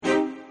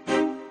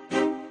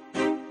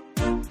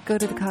Go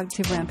to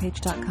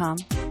thecognitiveRampage.com.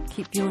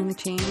 Keep fueling the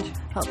change.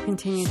 Help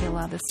continue to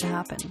allow this to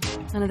happen.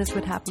 None of this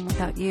would happen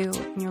without you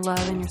and your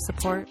love and your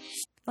support.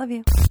 Love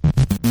you.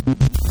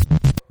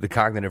 The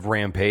Cognitive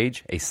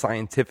Rampage, a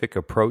scientific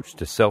approach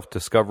to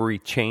self-discovery,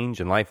 change,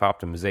 and life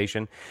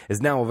optimization, is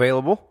now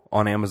available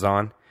on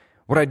Amazon.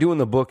 What I do in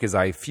the book is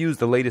I fuse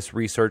the latest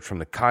research from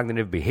the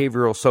cognitive,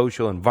 behavioral,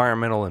 social,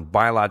 environmental, and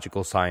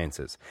biological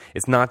sciences.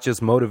 It's not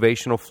just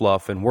motivational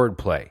fluff and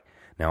wordplay.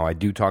 Now, I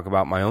do talk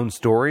about my own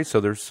story, so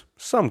there's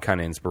some kind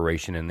of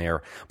inspiration in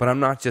there, but I'm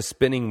not just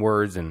spinning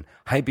words and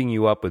hyping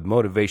you up with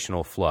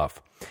motivational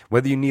fluff.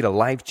 Whether you need a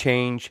life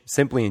change,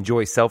 simply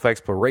enjoy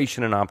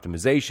self-exploration and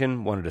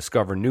optimization, want to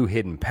discover new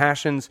hidden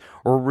passions,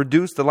 or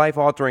reduce the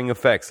life-altering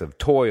effects of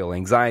toil,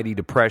 anxiety,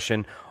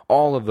 depression,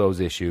 all of those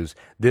issues,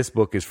 this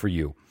book is for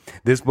you.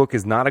 This book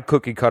is not a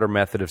cookie-cutter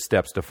method of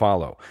steps to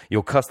follow.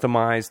 You'll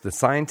customize the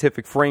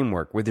scientific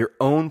framework with your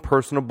own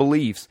personal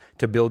beliefs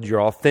to build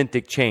your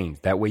authentic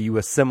change. That way you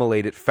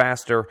assimilate it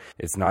faster.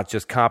 It's not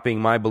just copying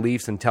my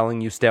beliefs and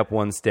telling you step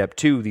one, step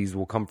two. These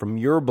will come from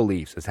your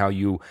beliefs as how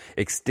you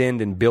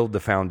extend and build the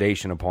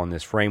foundation upon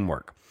this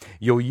framework.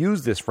 You'll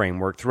use this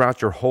framework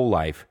throughout your whole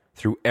life,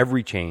 through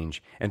every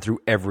change, and through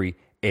every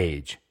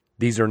age.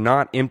 These are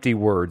not empty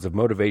words of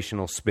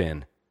motivational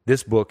spin.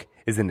 This book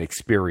is an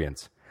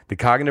experience. The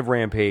Cognitive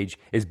Rampage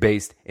is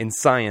based in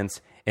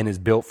science and is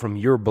built from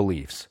your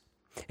beliefs.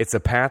 It's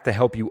a path to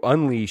help you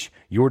unleash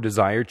your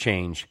desired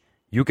change.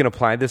 You can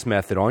apply this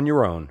method on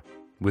your own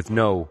with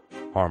no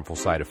harmful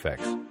side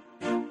effects.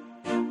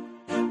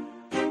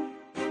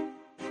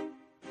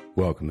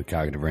 Welcome to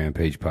Cognitive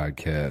Rampage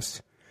Podcast.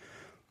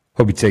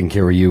 Hope you're taking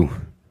care of you.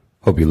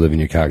 Hope you're living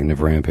your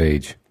Cognitive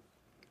Rampage.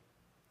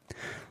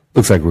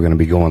 Looks like we're going to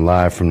be going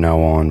live from now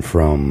on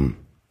from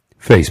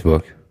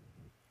Facebook.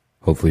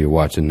 Hopefully you're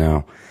watching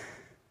now.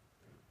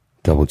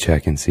 Double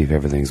check and see if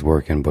everything's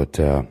working, but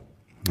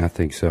I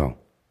think so.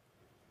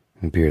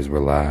 It appears we're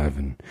live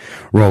and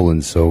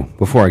rolling. So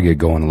before I get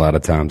going, a lot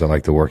of times I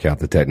like to work out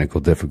the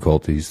technical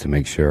difficulties to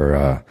make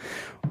sure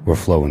we're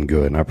flowing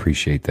good, and I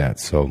appreciate that.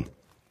 So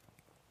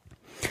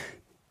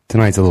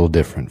tonight's a little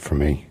different for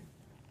me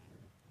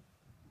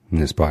in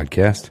this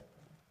podcast.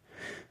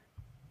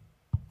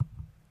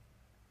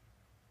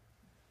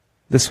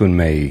 This one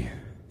may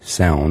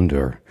sound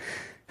or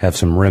have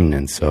some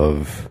remnants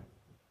of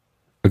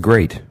a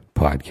great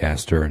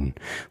podcaster, and,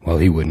 well,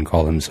 he wouldn't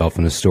call himself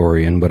an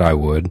historian, but I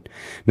would,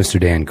 Mr.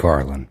 Dan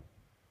Carlin.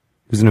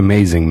 He's an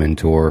amazing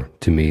mentor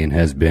to me and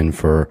has been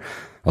for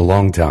a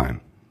long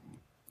time.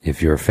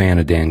 If you're a fan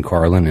of Dan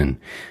Carlin and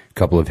a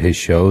couple of his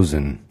shows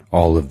and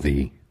all of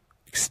the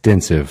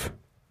extensive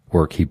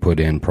work he put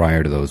in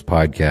prior to those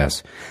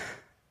podcasts,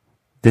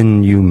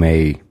 then you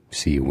may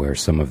see where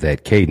some of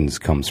that cadence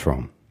comes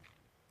from.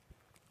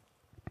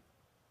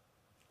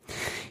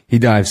 He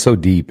dives so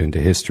deep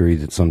into history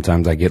that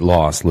sometimes I get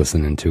lost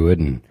listening to it,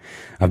 and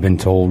I've been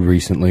told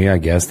recently, I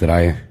guess, that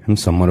I am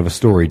somewhat of a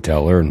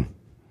storyteller, and,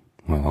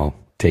 well, I'll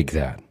take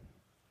that.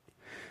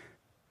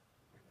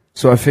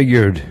 So I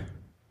figured,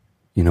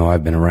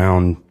 I've been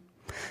around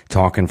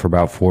talking for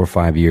about 4 or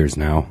 5 years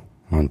now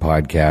on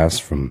podcasts,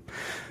 from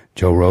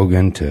Joe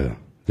Rogan to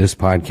this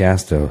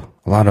podcast to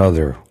a lot of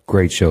other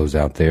great shows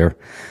out there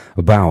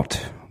about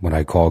what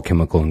I call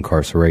chemical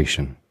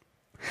incarceration.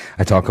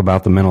 I talk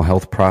about the mental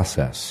health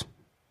process.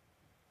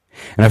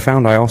 And I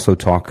found I also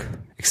talk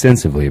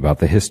extensively about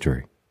the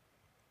history.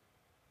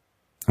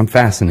 I'm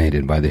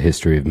fascinated by the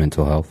history of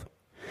mental health.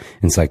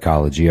 In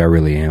psychology, I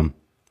really am.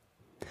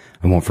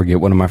 I won't forget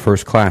one of my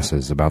first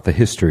classes about the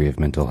history of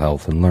mental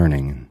health and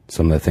learning, and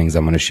some of the things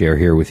I'm going to share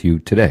here with you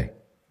today.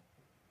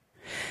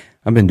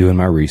 I've been doing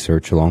my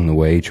research along the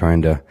way,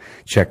 trying to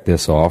check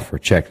this off or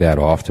check that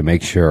off to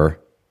make sure,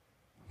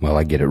 well,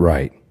 I get it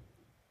right.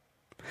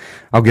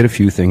 I'll get a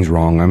few things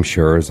wrong, I'm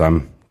sure, as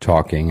I'm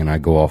talking and I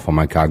go off on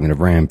my cognitive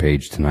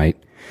rampage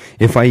tonight.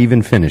 If I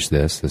even finish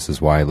this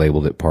is why I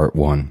labeled it Part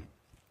 1.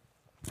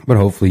 But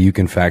hopefully you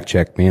can fact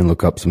check me and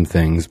look up some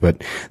things.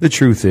 But the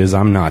truth is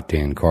I'm not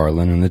Dan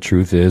Carlin, and the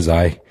truth is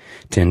I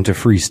tend to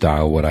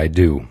freestyle what I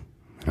do.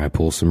 And I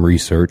pull some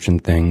research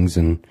and things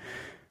and,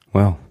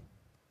 well,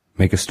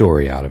 make a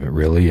story out of it,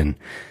 really. And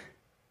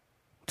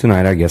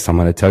tonight I guess I'm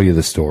going to tell you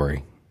the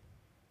story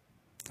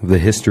of the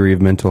history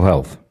of mental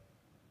health.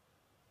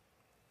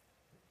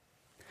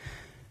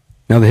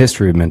 Now, the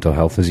history of mental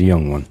health is a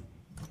young one.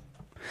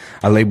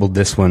 I labeled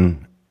this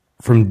one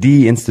From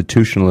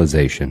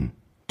Deinstitutionalization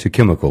to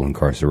Chemical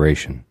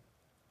Incarceration.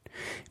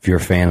 If you're a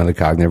fan of the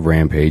Cognitive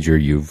Rampage or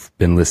you've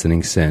been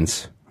listening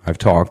since, I've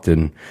talked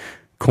and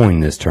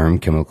coined this term,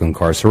 chemical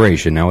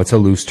incarceration. Now, it's a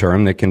loose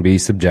term that can be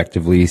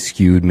subjectively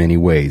skewed many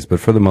ways, but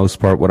for the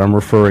most part, what I'm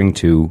referring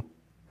to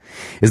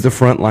is the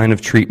front line of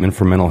treatment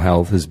for mental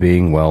health as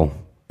being, well,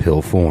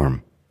 pill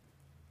form.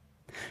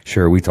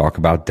 Sure, we talk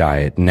about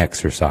diet and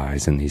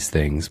exercise and these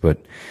things,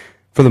 but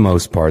for the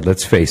most part,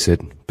 let's face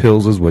it,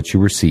 pills is what you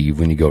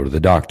receive when you go to the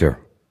doctor.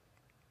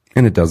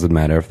 And it doesn't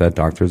matter if that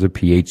doctor is a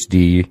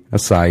PhD, a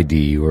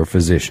PsyD, or a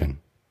physician.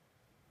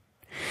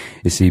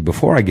 You see,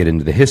 before I get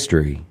into the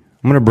history,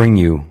 I'm going to bring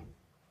you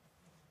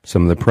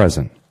some of the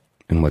present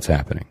in what's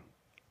happening.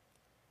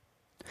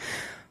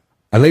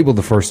 I labeled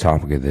the first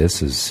topic of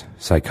this as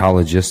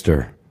psychologists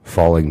are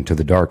falling to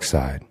the dark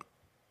side.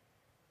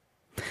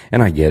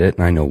 And I get it,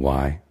 and I know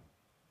why.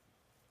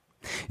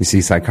 You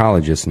see,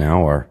 psychologists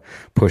now are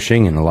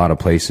pushing, and a lot of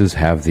places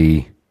have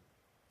the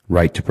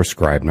right to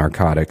prescribe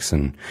narcotics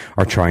and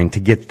are trying to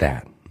get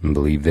that and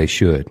believe they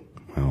should.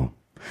 Well,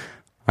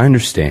 I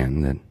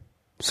understand that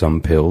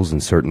some pills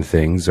and certain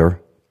things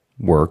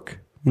work,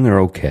 and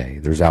they're okay.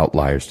 There's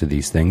outliers to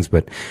these things,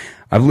 but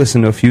I've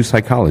listened to a few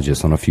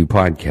psychologists on a few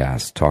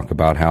podcasts talk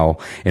about how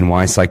and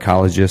why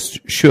psychologists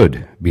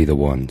should be the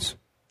ones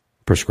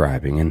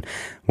prescribing. And,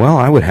 well,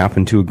 I would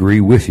happen to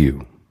agree with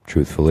you,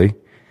 truthfully.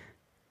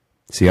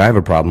 See, I have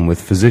a problem with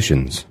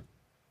physicians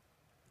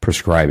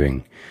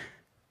prescribing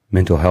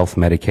mental health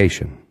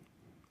medication.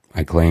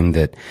 I claim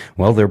that,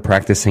 well, they're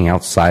practicing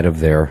outside of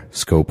their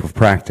scope of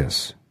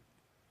practice.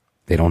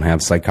 They don't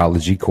have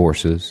psychology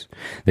courses.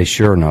 They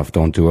sure enough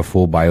don't do a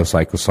full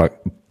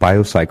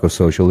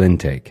biopsychosocial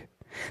intake.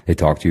 They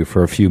talk to you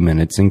for a few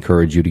minutes,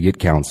 encourage you to get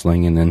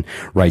counseling, and then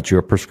write you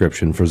a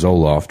prescription for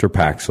Zoloft or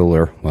Paxil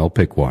or, well,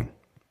 pick one.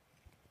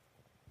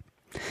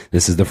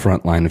 This is the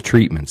front line of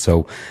treatment.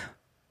 So,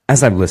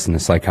 as I've listened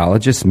to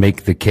psychologists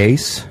make the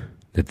case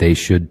that they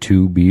should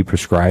too be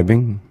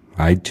prescribing,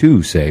 I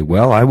too say,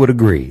 well, I would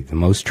agree. The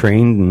most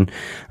trained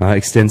and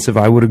extensive,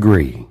 I would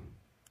agree.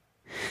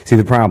 See,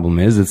 the problem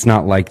is it's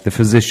not like the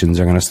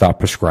physicians are going to stop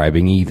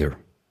prescribing either.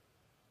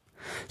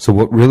 So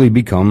what really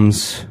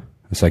becomes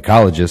a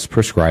psychologist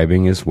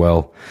prescribing is,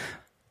 well,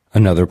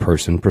 another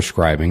person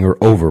prescribing or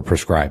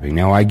over-prescribing.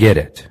 Now, I get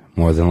it.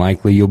 More than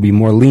likely, you'll be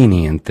more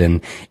lenient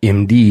than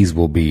MDs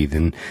will be,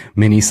 than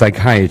many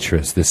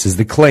psychiatrists. This is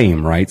the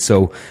claim, right?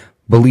 So,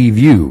 believe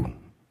you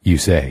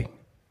say.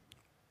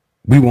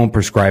 We won't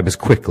prescribe as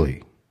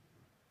quickly.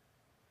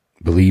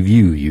 Believe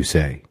you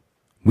say.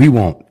 We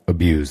won't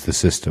abuse the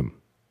system.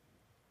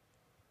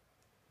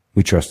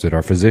 We trusted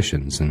our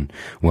physicians, and,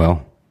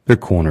 well, they're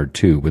cornered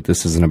too, but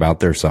this isn't about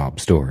their sob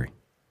story.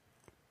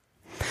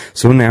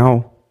 So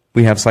now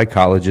we have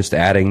psychologists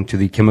adding to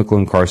the chemical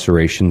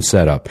incarceration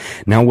setup.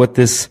 Now what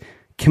this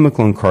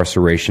chemical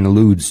incarceration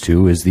alludes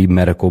to is the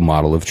medical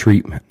model of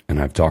treatment. And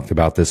I've talked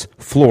about this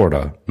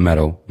Florida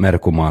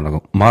medical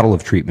model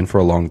of treatment for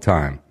a long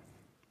time.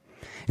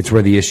 It's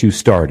where the issue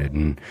started,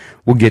 and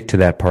we'll get to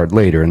that part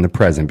later in the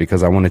present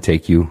because I want to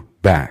take you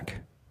back.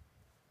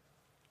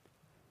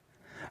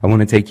 I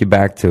want to take you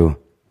back to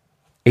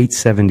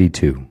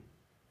 872.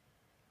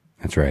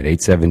 That's right,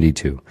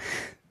 872.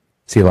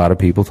 See, a lot of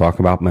people talk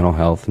about mental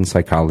health and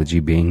psychology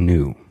being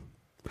new.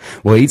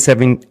 Well, in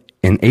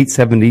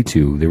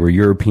 872, there were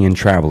European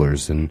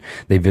travelers, and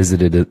they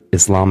visited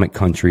Islamic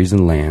countries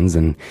and lands,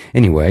 and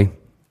anyway,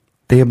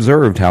 they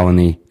observed how in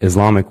the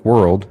Islamic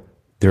world,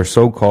 their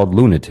so-called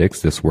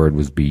lunatics, this word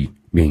was being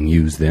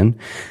used then,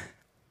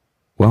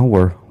 well,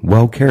 were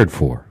well cared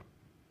for.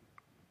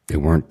 They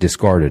weren't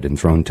discarded and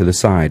thrown to the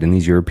side, and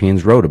these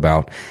Europeans wrote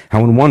about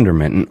how in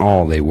wonderment and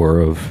awe they were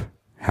of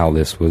how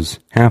this was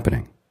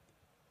happening.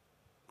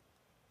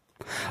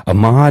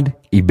 Ahmad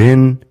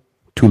ibn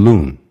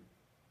Tulun,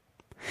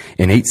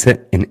 in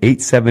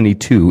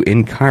 872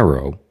 in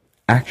Cairo,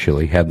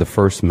 actually had the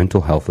first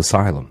mental health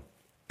asylum,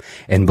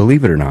 and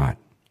believe it or not,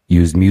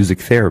 used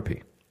music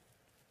therapy.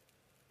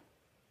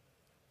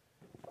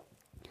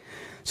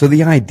 So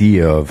the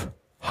idea of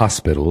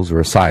hospitals or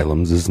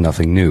asylums is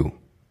nothing new.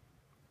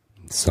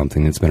 It's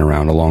something that's been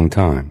around a long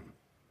time.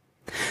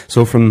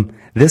 So from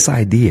this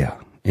idea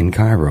in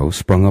Cairo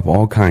sprung up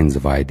all kinds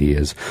of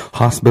ideas.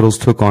 Hospitals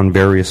took on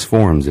various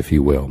forms, if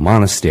you will,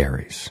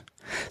 monasteries.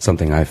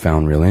 Something I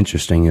found real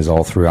interesting is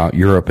all throughout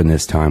Europe in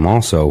this time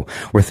also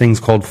were things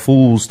called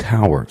fools'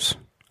 towers.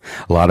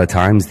 A lot of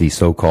times these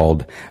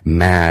so-called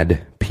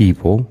mad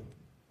people,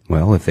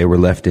 well, if they were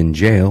left in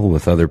jail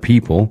with other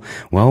people,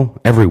 well,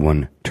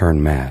 everyone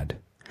turned mad.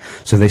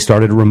 So they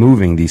started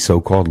removing these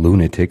so-called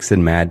lunatics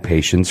and mad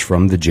patients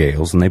from the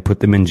jails, and they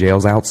put them in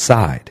jails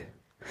outside.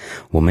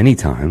 Well, many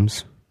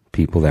times,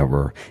 people that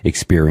were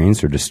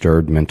experienced or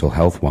disturbed mental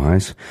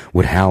health-wise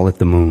would howl at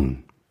the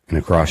moon. And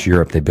across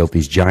Europe, they built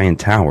these giant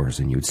towers,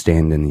 and you would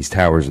stand in these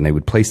towers, and they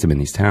would place them in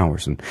these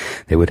towers, and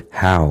they would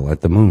howl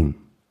at the moon.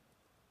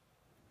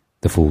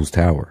 The Fool's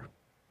Tower.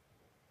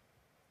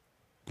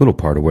 Little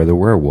part of where the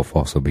werewolf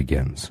also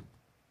begins.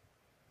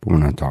 But we're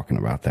not talking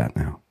about that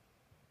now.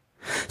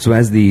 So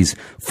as these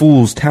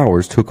Fool's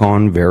Towers took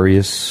on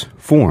various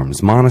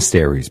forms,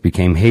 monasteries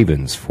became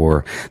havens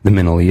for the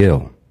mentally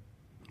ill.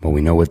 Well,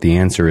 we know what the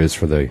answer is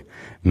for the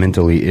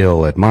mentally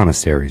ill at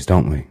monasteries,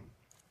 don't we?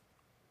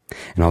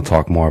 And I'll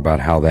talk more about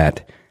how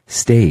that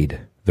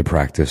stayed the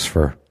practice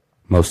for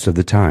most of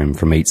the time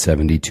from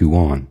 872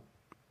 on.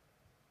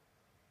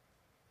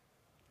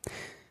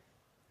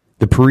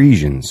 The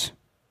Parisians,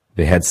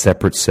 they had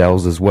separate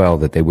cells as well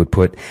that they would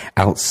put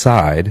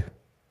outside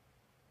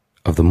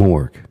of the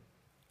morgue.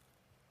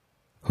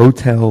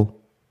 Hotel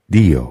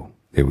Dio,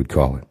 they would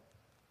call it.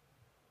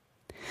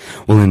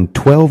 Well, in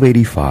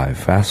 1285,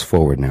 fast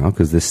forward now,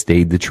 because this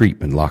stayed the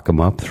treatment, lock them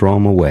up, throw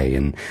them away,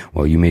 and,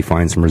 well, you may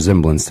find some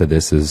resemblance to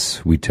this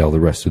as we tell the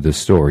rest of this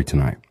story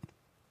tonight.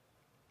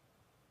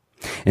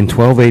 In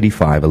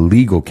 1285, a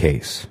legal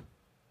case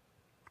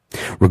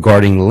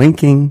regarding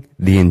linking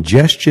the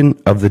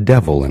ingestion of the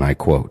devil, and I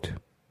quote,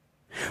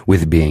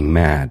 with being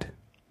mad.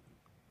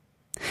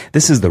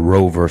 This is the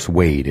Roe versus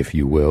Wade, if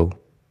you will,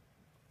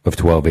 of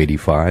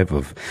 1285,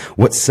 of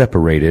what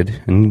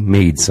separated and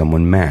made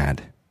someone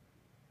mad.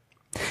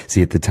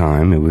 See, at the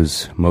time, it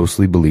was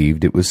mostly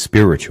believed it was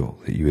spiritual,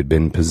 that you had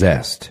been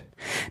possessed.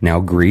 Now,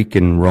 Greek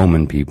and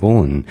Roman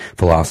people and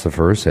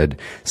philosophers had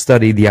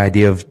studied the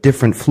idea of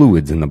different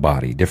fluids in the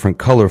body, different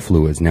color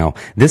fluids. Now,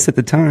 this at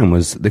the time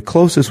was the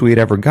closest we had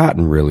ever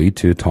gotten, really,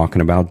 to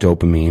talking about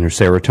dopamine or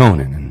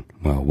serotonin. And,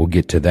 well, we'll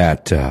get to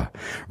that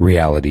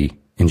reality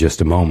in just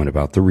a moment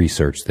about the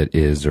research that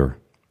is or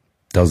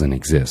doesn't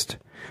exist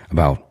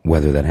about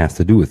whether that has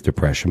to do with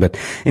depression. But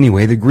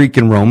anyway, the Greek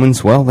and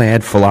Romans, well, they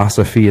had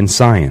philosophy and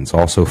science,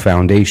 also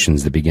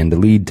foundations that begin to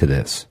lead to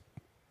this.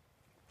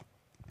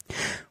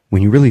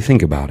 When you really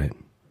think about it,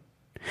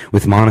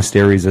 with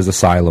monasteries as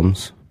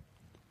asylums,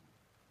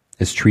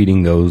 as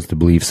treating those that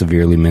believe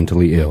severely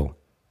mentally ill,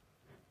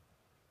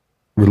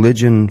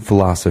 religion,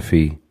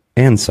 philosophy,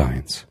 and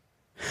science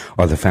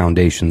are the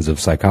foundations of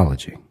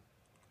psychology.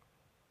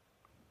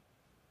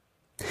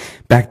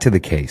 Back to the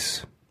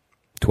case,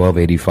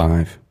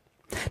 1285.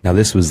 Now,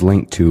 this was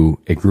linked to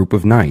a group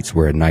of knights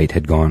where a knight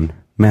had gone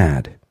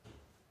mad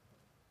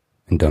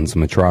and done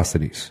some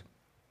atrocities.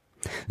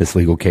 This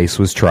legal case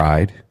was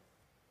tried,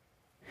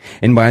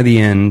 and by the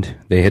end,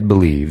 they had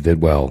believed that,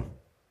 well,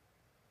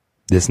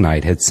 this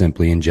knight had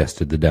simply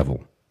ingested the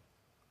devil.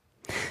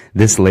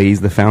 This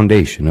lays the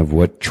foundation of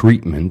what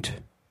treatment,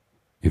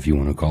 if you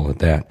want to call it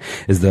that,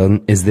 is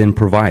then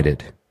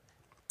provided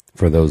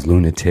for those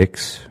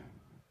lunatics,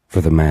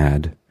 for the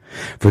mad,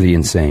 for the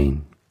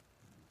insane.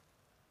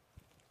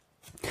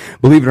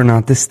 Believe it or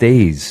not, this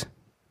stays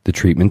the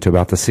treatment to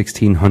about the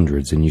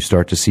 1600s, and you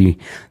start to see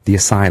the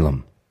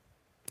asylum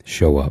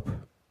show up.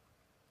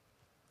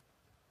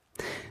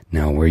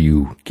 Now, where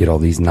you get all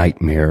these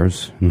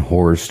nightmares and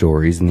horror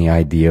stories and the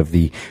idea of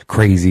the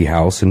crazy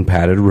house and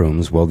padded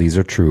rooms, well, these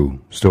are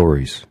true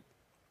stories.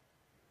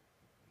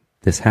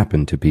 This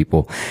happened to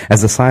people.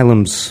 As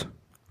asylums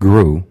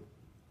grew,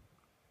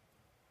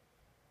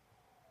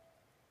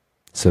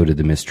 so did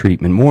the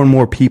mistreatment. More and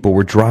more people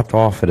were dropped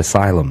off at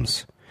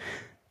asylums.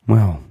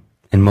 Well,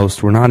 and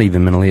most were not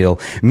even mentally ill.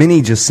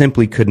 Many just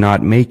simply could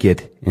not make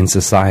it in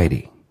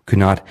society, could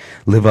not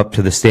live up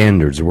to the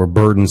standards, or were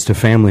burdens to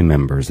family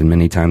members, and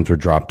many times were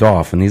dropped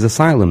off. And these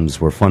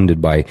asylums were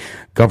funded by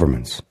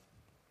governments.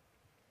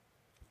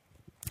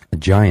 A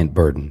giant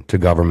burden to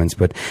governments,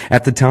 but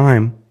at the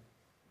time,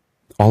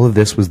 all of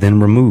this was then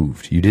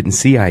removed. You didn't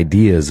see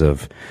ideas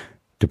of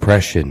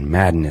depression,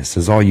 madness,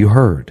 as all you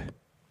heard.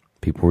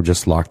 People were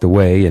just locked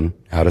away and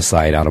out of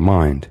sight, out of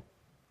mind.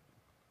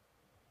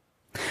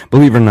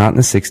 Believe it or not, in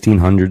the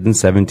 1600s and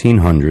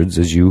 1700s,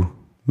 as you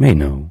may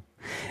know,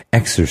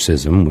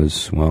 exorcism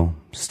was, well,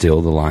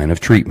 still the line of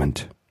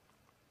treatment.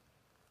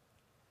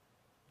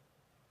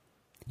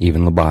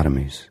 Even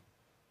lobotomies.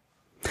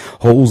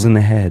 Holes in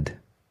the head.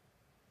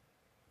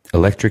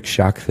 Electric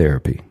shock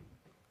therapy.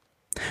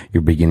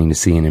 You're beginning to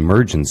see an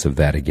emergence of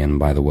that again,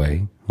 by the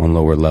way, on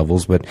lower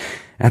levels, but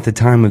at the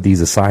time of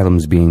these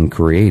asylums being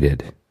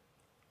created,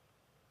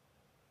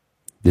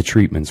 the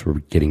treatments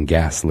were getting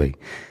ghastly,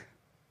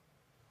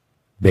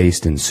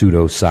 based in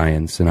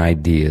pseudoscience and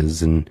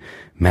ideas and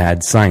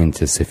mad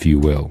scientists, if you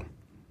will,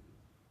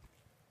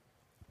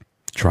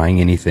 trying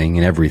anything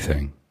and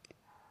everything.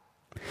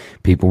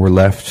 People were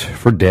left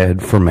for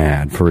dead, for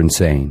mad, for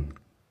insane.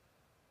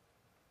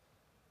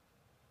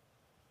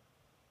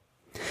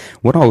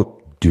 What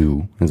I'll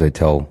do, as I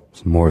tell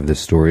more of this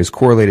story, is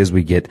correlate as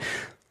we get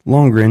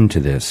longer into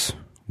this,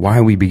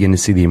 why we begin to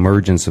see the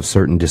emergence of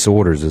certain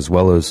disorders as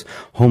well as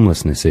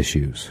homelessness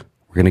issues.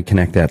 We're going to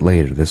connect that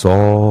later. This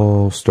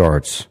all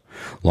starts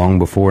long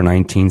before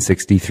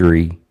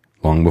 1963,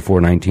 long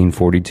before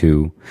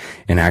 1942,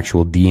 and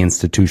actual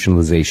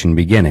deinstitutionalization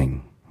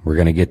beginning. We're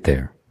going to get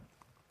there.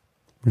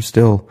 We're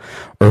still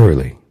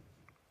early.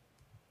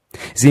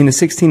 See, in the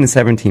 16 and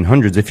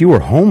 1700s, if you were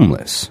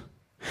homeless,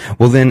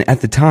 well then at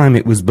the time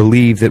it was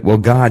believed that, well,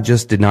 God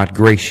just did not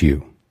grace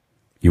you.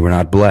 You were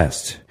not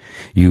blessed.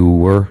 You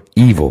were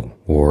evil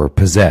or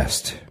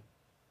possessed.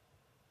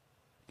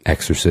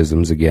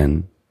 Exorcisms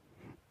again.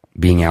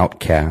 Being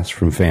outcast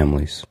from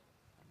families.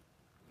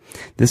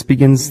 This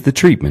begins the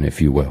treatment, if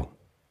you will.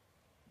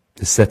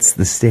 This sets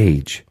the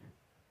stage.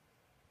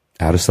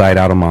 Out of sight,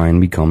 out of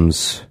mind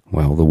becomes,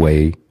 well, the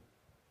way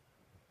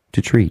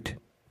to treat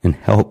and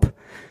help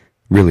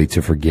really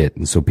to forget,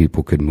 and so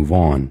people could move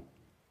on.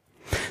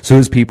 So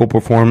as people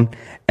perform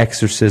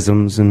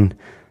exorcisms and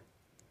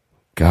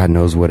God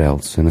knows what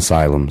else in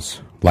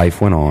asylums, life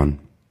went on.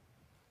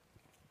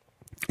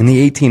 In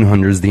the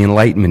 1800s, the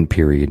Enlightenment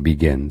period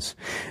begins.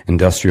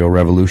 Industrial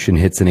Revolution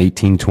hits in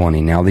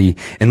 1820. Now, the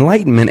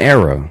Enlightenment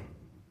era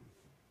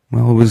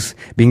well, it was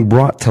being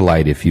brought to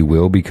light, if you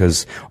will,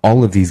 because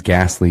all of these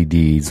ghastly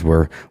deeds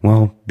were,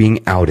 well, being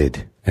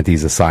outed at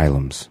these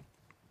asylums.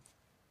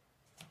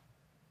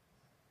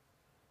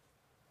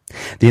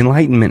 The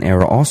Enlightenment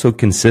era also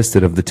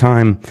consisted of the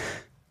time,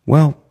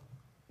 well,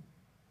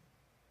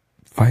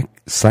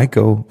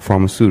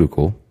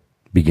 psychopharmaceutical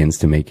begins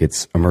to make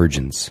its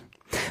emergence.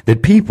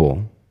 That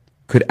people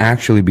could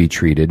actually be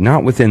treated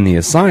not within the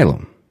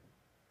asylum,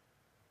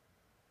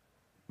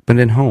 but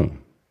at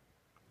home.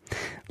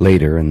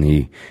 Later in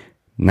the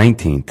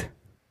 19th,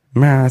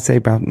 I'd say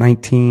about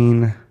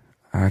 19,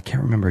 I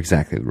can't remember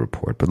exactly the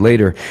report, but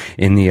later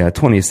in the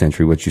 20th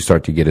century, what you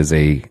start to get is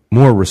a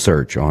more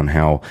research on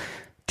how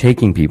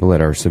taking people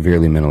that are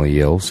severely mentally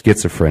ill,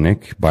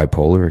 schizophrenic,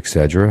 bipolar,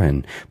 etc.,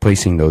 and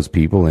placing those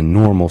people in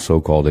normal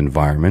so-called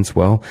environments,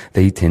 well,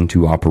 they tend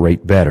to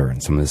operate better,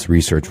 and some of this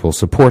research will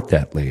support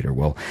that later.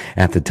 Well,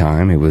 at the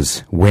time, it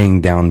was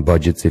weighing down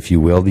budgets, if you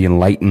will. The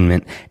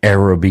Enlightenment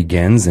era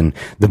begins, and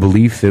the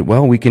belief that,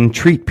 well, we can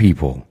treat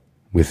people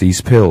with these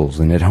pills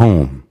and at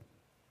home.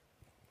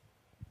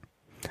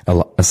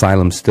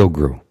 Asylums still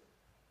grew.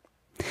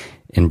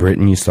 In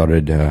Britain, you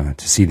started to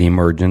see the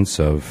emergence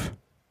of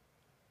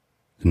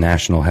the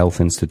National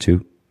Health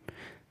Institute,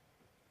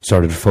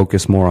 started to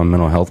focus more on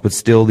mental health, but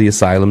still the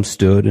asylum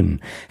stood, and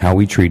how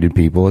we treated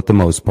people, at the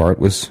most part,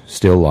 was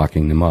still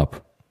locking them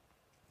up.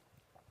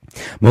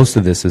 Most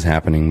of this is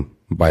happening,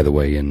 by the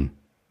way, in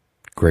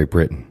Great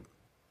Britain.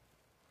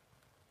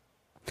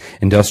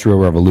 Industrial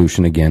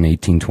Revolution, again,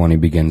 1820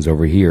 begins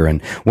over here,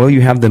 and, well,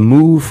 you have the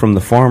move from the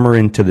farmer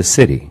into the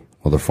city.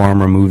 Well, the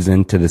farmer moves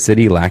into the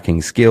city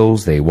lacking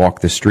skills. They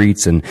walk the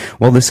streets, and,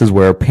 well, this is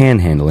where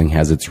panhandling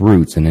has its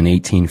roots. And in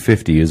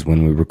 1850 is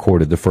when we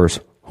recorded the first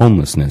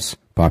homelessness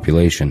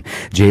population.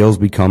 Jails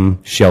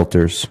become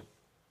shelters.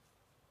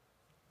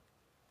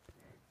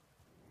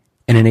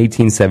 And in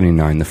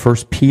 1879, the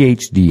first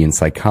PhD in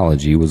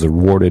psychology was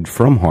awarded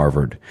from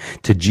Harvard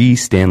to G.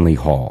 Stanley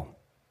Hall.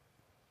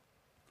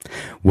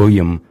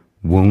 William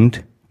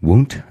Wundt,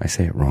 I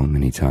say it wrong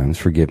many times,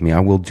 forgive me,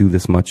 I will do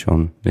this much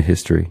on the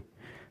history.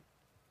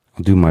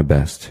 I'll do my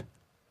best.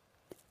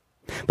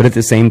 But at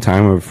the same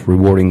time of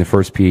rewarding the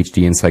first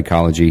PhD in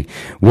psychology,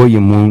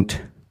 William Wundt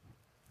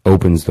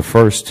opens the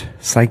first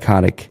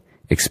psychotic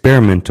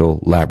experimental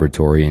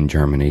laboratory in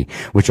Germany,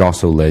 which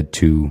also led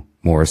to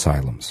more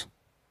asylums.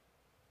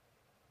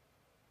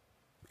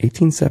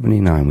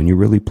 1879, when you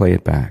really play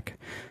it back,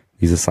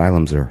 these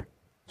asylums are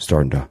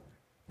starting to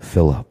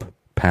fill up,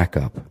 pack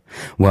up.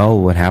 Well,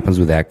 what happens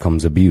with that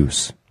comes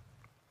abuse.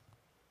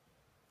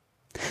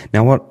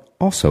 Now, what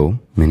also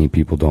many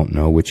people don't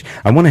know, which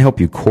I want to help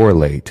you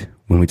correlate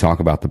when we talk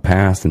about the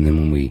past, and then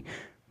when we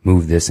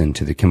move this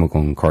into the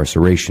chemical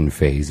incarceration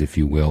phase, if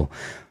you will,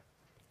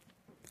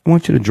 I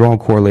want you to draw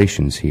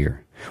correlations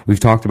here. We've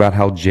talked about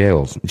how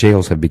jails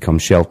have become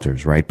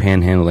shelters, right?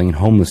 Panhandling and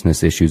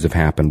homelessness issues have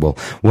happened. Well,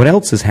 what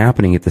else is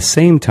happening at the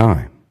same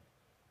time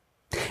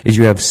is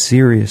you have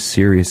serious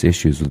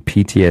issues with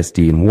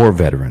PTSD and war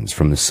veterans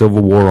from the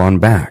Civil War on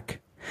back.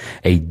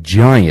 A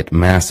giant,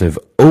 massive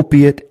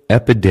opiate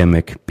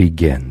epidemic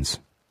begins.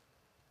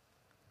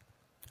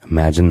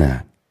 Imagine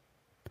that.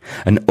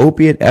 An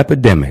opiate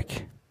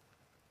epidemic,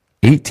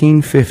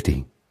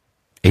 1850,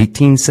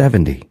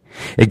 1870.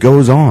 It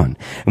goes on.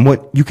 And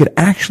what you could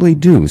actually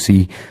do,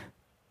 see,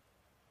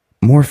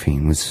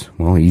 morphine was,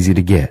 well, easy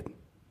to get.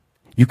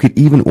 You could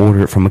even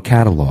order it from a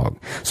catalog.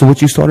 So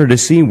what you started to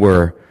see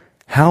were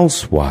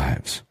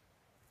housewives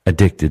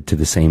addicted to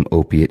the same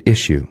opiate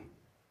issue.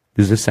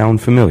 Does this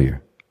sound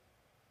familiar?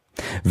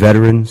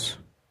 Veterans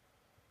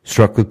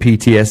struck with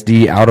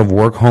PTSD, out of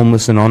work,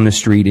 homeless, and on the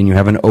street, and you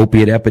have an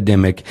opiate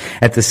epidemic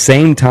at the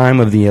same time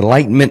of the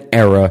Enlightenment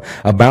era,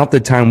 about the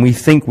time we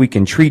think we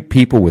can treat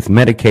people with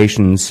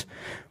medications,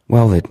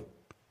 well, that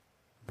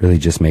really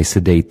just may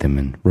sedate them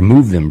and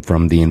remove them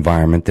from the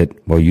environment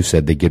that, well, you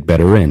said they get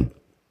better in.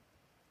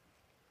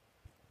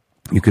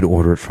 You could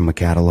order it from a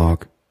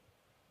catalog.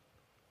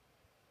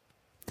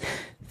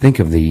 Think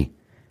of the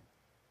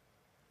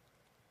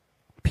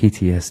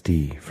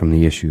PTSD from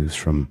the issues,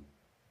 from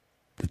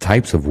the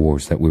types of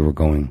wars that we were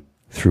going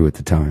through at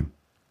the time.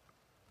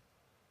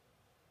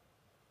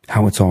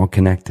 How it's all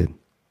connected.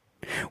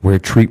 Where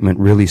treatment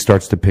really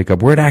starts to pick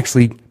up. Where it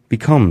actually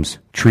becomes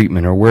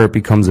treatment, or where it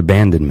becomes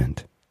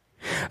abandonment.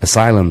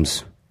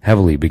 Asylums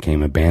heavily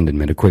became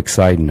abandonment. A quick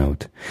side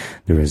note.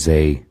 There is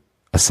a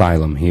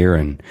asylum here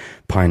in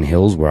Pine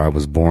Hills where I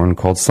was born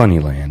called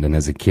Sunnyland. And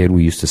as a kid,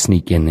 we used to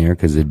sneak in there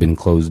because it had been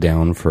closed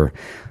down for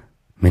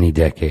many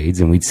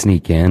decades, and we'd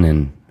sneak in,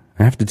 and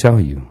I have to tell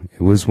you,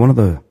 it was one of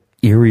the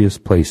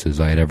eeriest places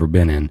I had ever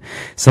been in.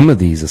 Some of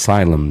these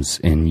asylums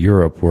in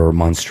Europe were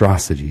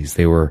monstrosities.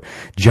 They were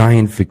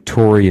giant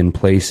Victorian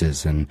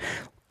places and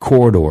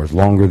corridors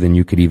longer than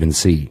you could even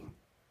see.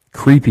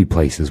 Creepy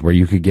places where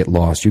you could get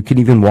lost. You could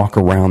even walk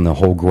around the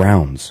whole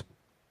grounds.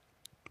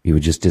 You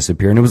would just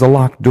disappear, and it was a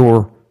locked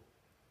door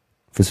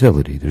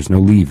facility. There's no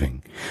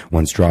leaving.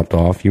 Once dropped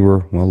off, you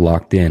were, well,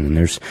 locked in. And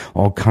there's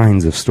all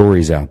kinds of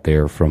stories out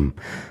there from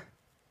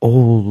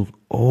old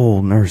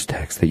nurse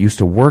techs that used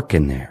to work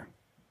in there.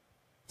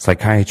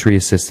 psychiatry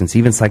assistants,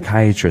 even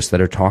psychiatrists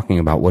that are talking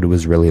about what it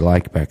was really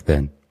like back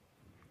then.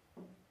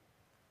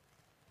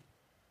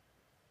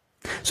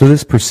 So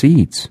this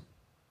proceeds.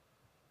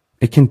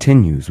 It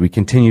continues. We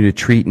continue to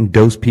treat and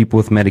dose people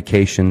with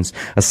medications.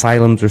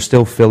 Asylums are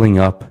still filling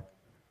up.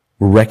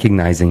 We're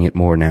recognizing it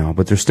more now,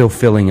 but they're still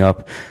filling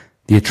up.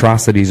 The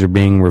atrocities are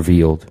being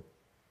revealed.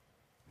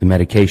 The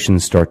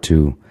medications start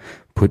to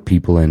put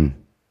people in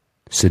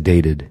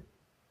sedated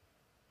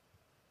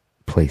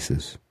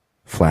places,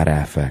 flat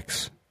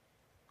affects.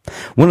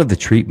 One of the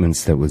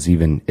treatments that was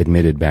even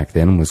admitted back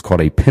then was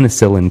called a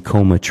penicillin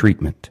coma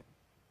treatment.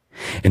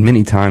 And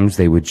many times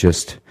they would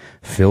just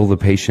fill the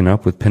patient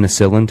up with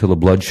penicillin till the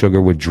blood sugar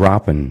would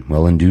drop and,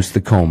 well, induce the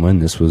coma, and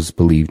this was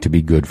believed to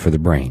be good for the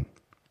brain.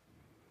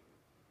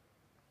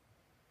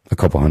 A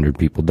couple hundred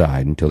people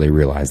died until they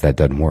realized that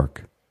doesn't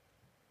work.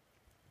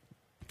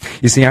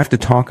 You see, I have to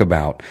talk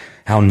about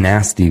how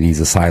nasty these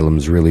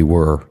asylums really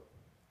were.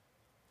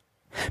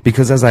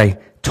 Because as I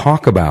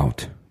talk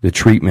about the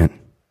treatment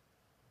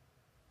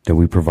that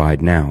we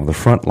provide now, the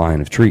front line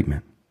of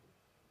treatment,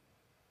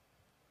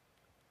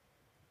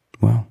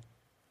 well,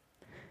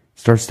 it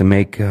starts to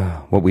make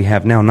what we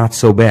have now not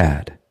so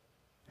bad.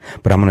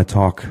 But I'm going to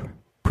talk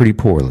pretty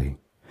poorly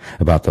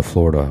about the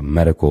Florida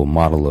medical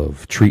model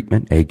of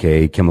treatment,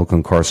 aka chemical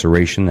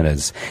incarceration, that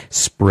has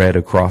spread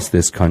across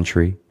this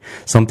country.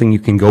 Something you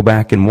can go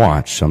back and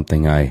watch,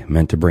 something I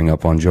meant to bring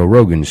up on Joe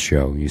Rogan's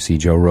show. You see,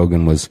 Joe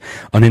Rogan was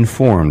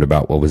uninformed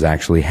about what was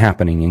actually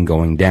happening and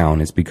going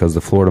down. It's because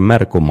the Florida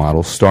medical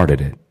model started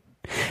it.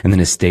 And then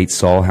as states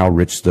saw how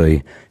rich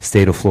the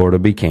state of Florida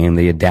became,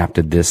 they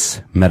adapted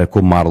this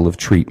medical model of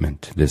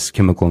treatment, this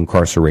chemical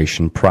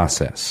incarceration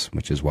process,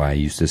 which is why I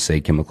used to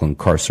say chemical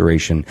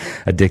incarceration,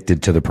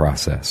 addicted to the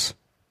process.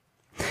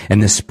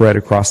 And this spread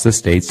across the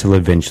states till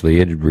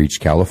eventually it had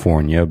reached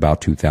California about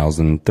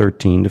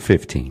 2013 to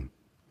 15,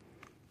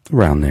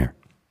 around there.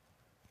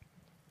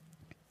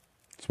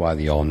 That's why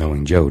the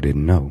all-knowing Joe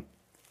didn't know.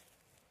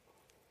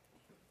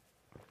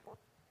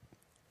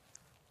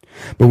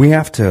 But we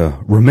have to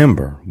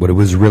remember what it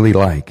was really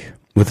like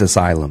with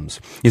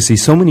asylums. You see,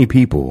 so many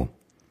people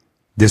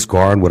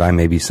discard what I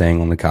may be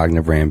saying on the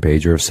Cognitive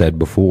Rampage or have said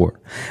before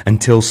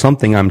until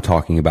something I'm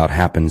talking about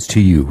happens to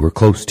you or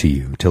close to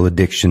you, till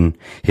addiction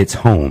hits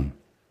home,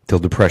 till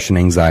depression,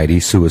 anxiety,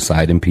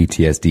 suicide, and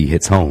PTSD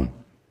hits home.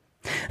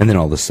 And then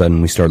all of a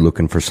sudden we start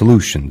looking for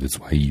solutions. That's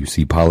why you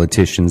see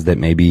politicians that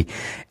may be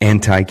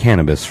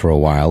anti-cannabis for a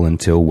while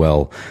until,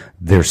 well,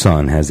 their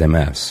son has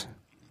MS.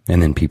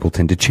 And then people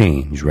tend to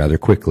change rather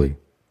quickly.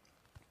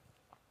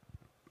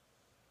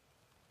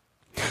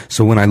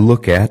 So when I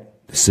look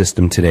at the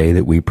system today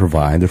that we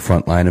provide, the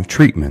front line of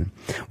treatment,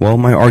 well,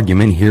 my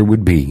argument here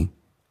would be,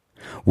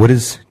 what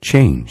has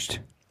changed?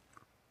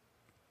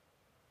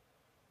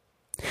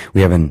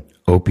 We have an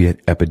opiate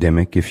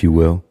epidemic, if you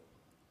will.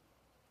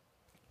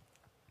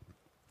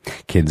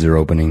 Kids are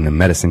opening the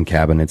medicine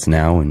cabinets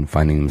now and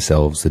finding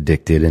themselves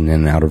addicted and in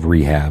and out of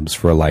rehabs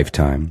for a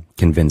lifetime,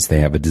 convinced they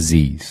have a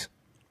disease.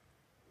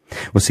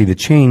 Well, see, the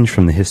change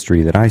from the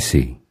history that I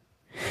see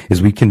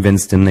is we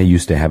convinced them they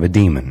used to have a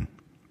demon.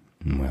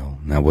 Well,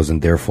 that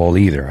wasn't their fault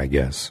either, I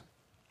guess.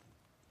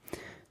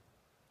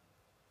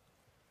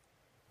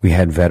 We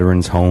had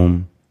veterans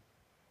home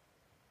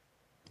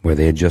where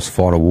they had just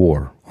fought a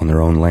war on their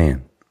own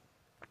land,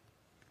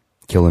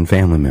 killing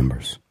family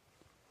members.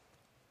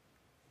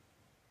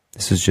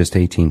 This is just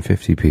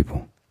 1850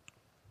 people.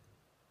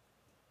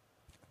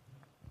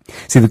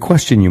 See, the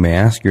question you may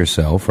ask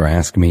yourself or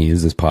ask me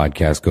as this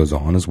podcast goes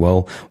on is,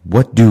 well,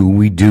 what do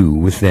we do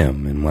with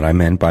them? And what I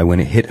meant by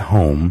when it hit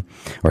home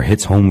or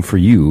hits home for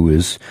you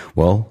is,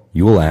 well,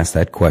 you will ask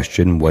that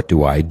question, what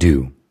do I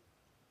do?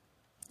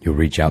 You'll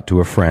reach out to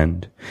a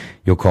friend.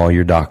 You'll call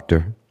your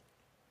doctor,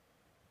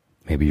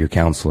 maybe your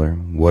counselor.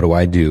 What do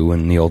I do?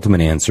 And the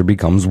ultimate answer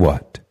becomes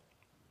what?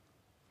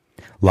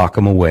 Lock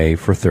them away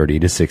for 30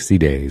 to 60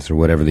 days or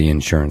whatever the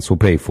insurance will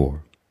pay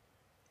for.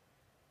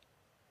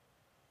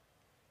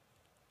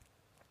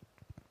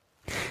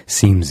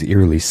 Seems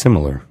eerily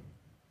similar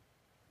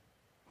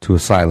to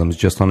asylums,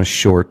 just on a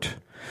short,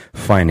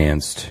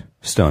 financed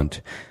stunt.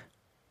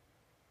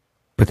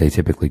 But they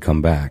typically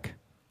come back.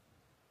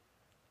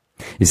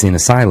 You see, in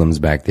asylums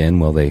back then,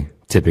 well, they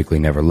typically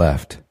never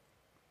left.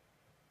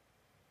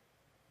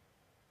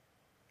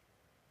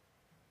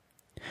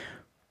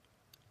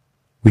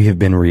 We have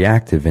been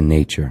reactive in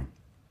nature.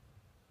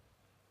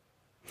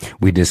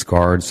 We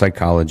discard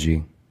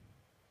psychology.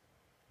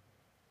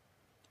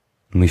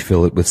 And we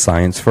fill it with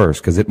science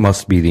first, because it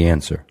must be the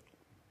answer.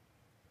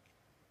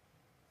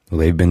 Well,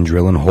 they've been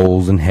drilling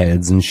holes in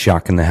heads and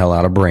shocking the hell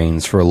out of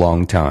brains for a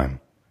long time.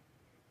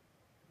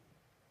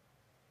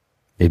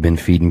 They've been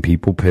feeding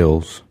people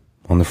pills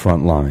on the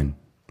front line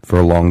for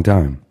a long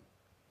time.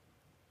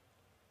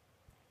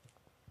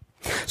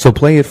 So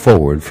play it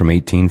forward from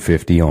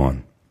 1850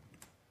 on.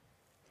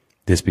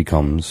 This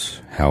becomes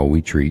how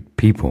we treat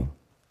people.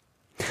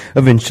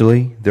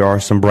 Eventually, there are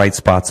some bright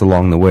spots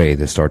along the way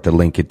that start to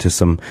link it to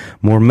some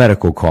more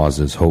medical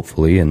causes,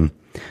 hopefully. And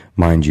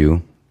mind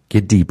you,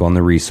 get deep on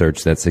the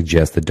research that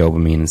suggests that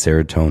dopamine and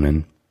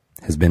serotonin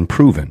has been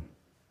proven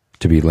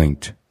to be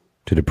linked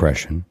to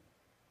depression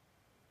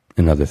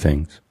and other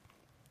things.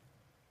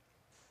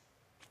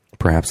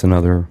 Perhaps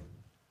another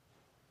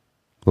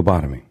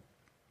lobotomy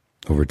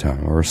over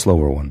time, or a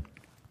slower one.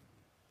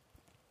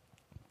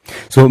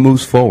 So it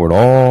moves forward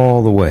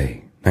all the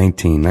way,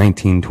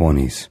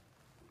 1920s.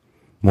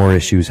 More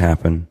issues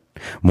happen,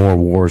 more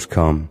wars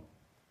come,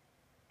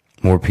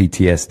 more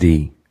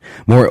PTSD,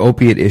 more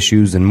opiate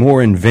issues, and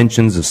more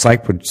inventions of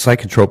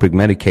psychotropic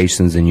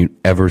medications than you'd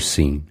ever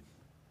seen.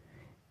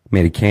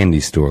 Made a candy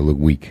store look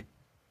weak.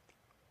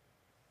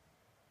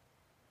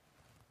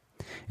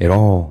 It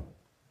all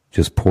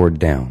just poured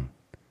down.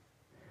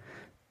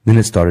 Then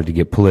it started to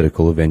get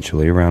political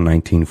eventually, around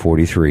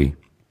 1943.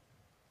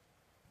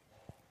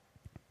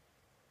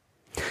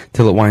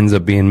 Till it winds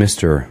up being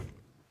Mr.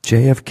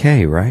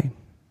 JFK, right?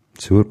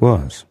 That's who it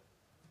was.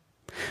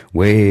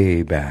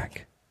 Way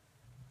back.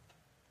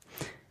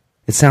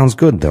 It sounds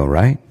good though,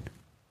 right?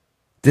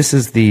 This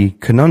is the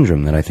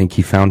conundrum that I think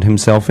he found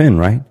himself in,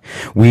 right?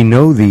 We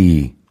know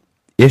the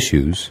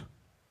issues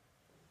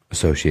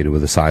associated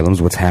with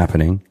asylums, what's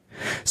happening.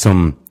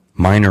 Some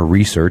minor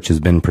research has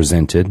been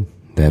presented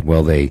that,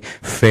 well, they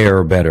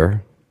fare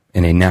better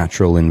in a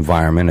natural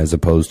environment as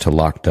opposed to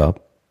locked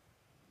up.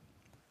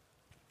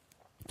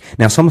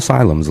 Now, some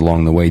asylums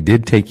along the way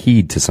did take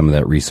heed to some of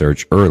that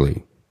research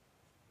early.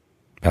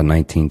 About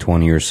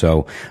 1920 or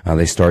so,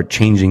 they start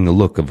changing the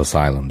look of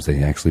asylums.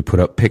 They actually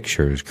put up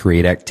pictures,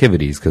 create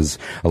activities, because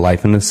a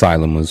life in an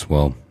asylum was,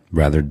 well,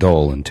 rather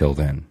dull until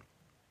then.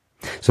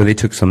 So they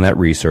took some of that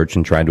research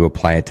and tried to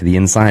apply it to the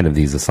inside of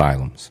these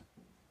asylums.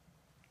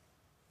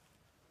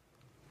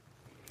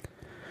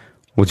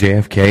 Well,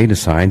 JFK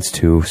decides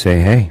to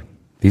say, hey,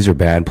 these are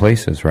bad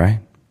places, right?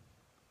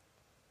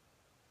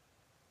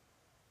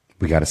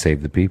 We got to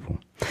save the people.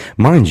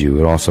 Mind you,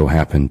 it also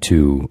happened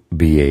to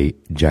be a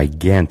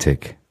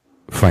gigantic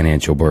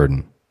financial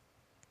burden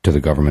to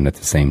the government at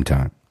the same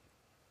time.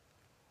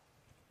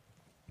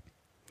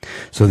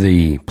 So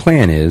the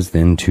plan is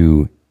then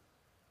to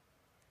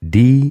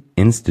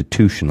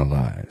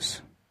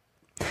deinstitutionalize.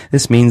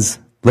 This means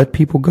let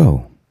people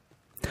go.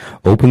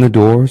 Open the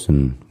doors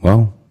and,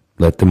 well,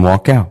 let them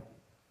walk out.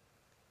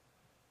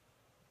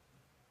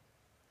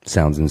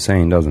 Sounds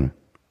insane, doesn't it?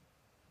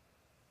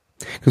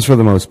 Because for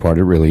the most part,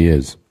 it really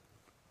is.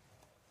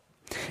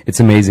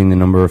 It's amazing the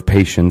number of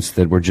patients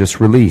that were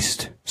just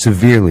released,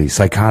 severely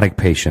psychotic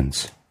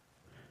patients.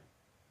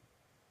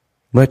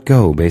 Let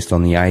go based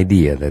on the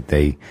idea that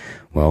they,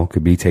 well,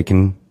 could be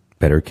taken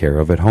better care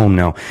of at home.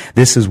 Now,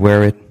 this is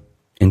where it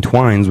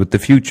entwines with the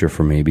future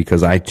for me,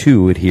 because I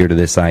too adhere to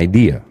this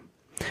idea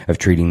of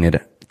treating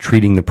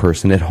the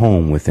person at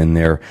home within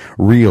their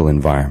real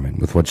environment,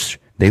 with which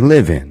they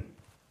live in.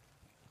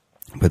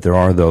 But there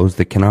are those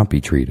that cannot be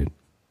treated.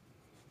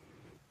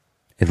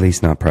 At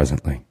least not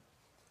presently.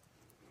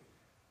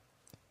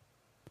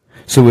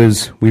 So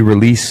as we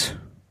release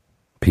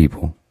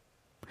people,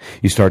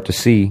 you start to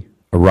see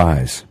a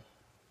rise.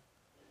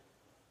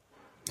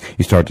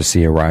 You start to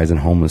see a rise in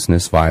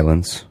homelessness,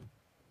 violence,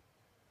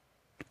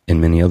 and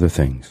many other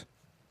things.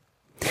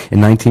 In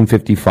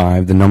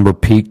 1955, the number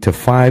peaked to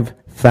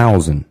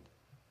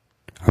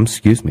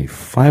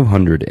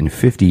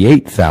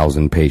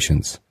 558,000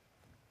 patients.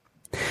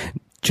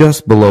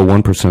 Just below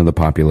 1% of the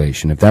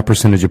population. If that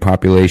percentage of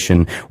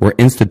population were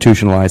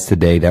institutionalized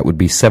today, that would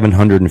be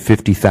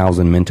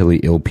 750,000 mentally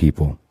ill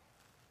people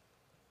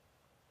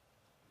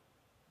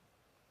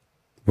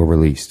were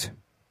released.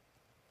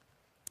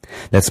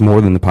 That's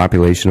more than the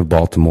population of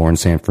Baltimore and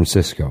San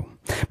Francisco.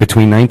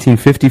 Between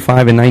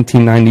 1955 and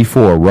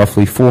 1994,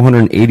 roughly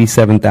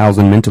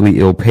 487,000 mentally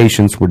ill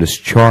patients were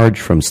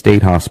discharged from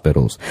state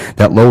hospitals.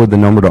 That lowered the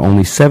number to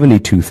only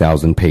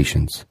 72,000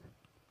 patients.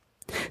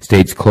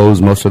 States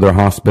closed most of their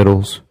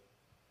hospitals.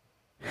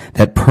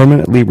 That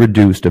permanently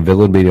reduced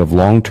availability of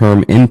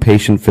long-term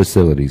inpatient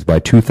facilities. By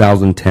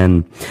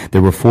 2010,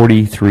 there were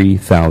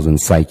 43,000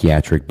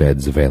 psychiatric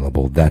beds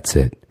available. That's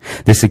it.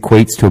 This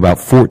equates to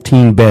about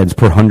 14 beds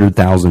per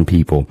 100,000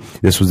 people.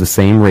 This was the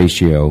same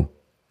ratio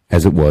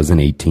as it was in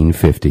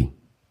 1850.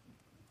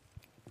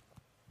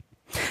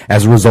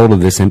 As a result of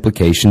this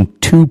implication,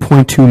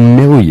 2.2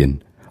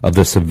 million of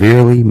the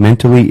severely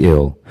mentally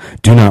ill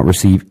do not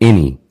receive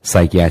any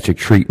psychiatric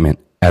treatment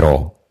at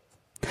all.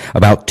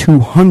 About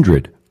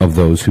 200 of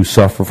those who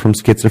suffer from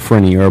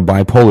schizophrenia or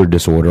bipolar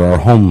disorder are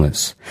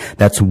homeless.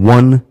 That's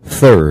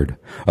 1/3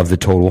 of the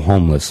total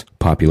homeless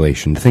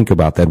population. Think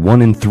about that.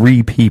 1 in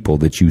 3 people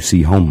that you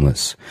see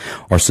homeless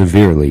are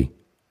severely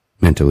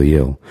mentally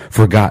ill,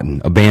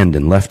 forgotten,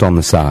 abandoned, left on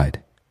the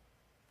side.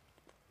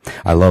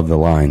 I love the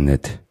line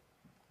that, I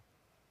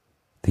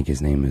think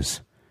his name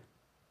is,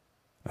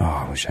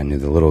 I wish I knew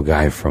the little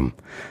guy from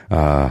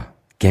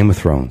Game of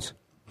Thrones.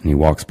 And he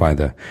walks by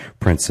the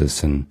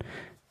princess and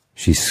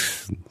she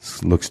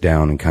looks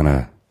down and kind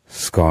of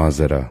scaws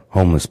at a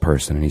homeless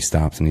person, and he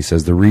stops and he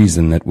says, the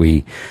reason that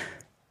we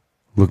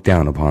look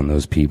down upon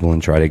those people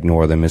and try to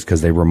ignore them is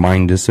because they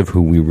remind us of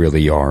who we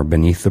really are.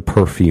 Beneath the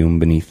perfume,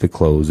 beneath the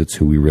clothes, it's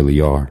who we really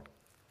are.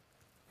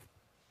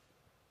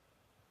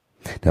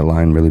 That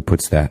line really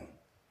puts that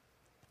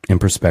in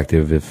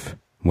perspective if,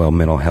 well,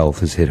 mental health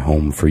has hit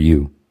home for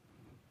you.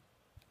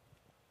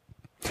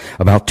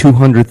 About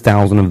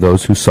 200,000 of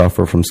those who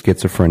suffer from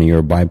schizophrenia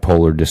or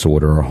bipolar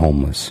disorder are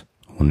homeless.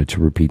 I wanted to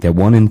repeat that.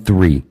 1 in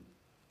 3.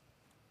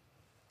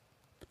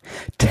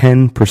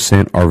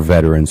 10% are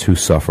veterans who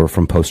suffer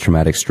from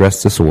post-traumatic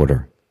stress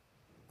disorder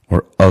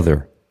or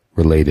other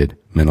related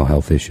mental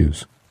health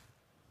issues.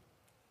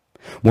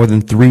 More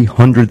than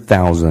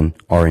 300,000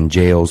 are in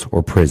jails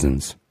or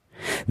prisons.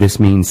 This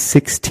means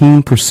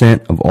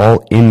 16% of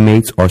all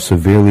inmates are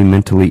severely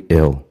mentally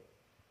ill.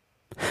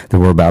 There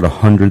were about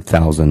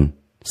 100,000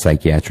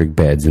 psychiatric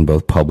beds in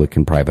both public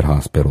and private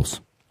hospitals.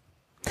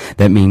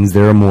 That means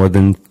there are more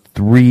than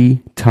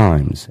 3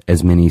 times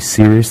as many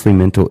seriously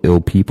mental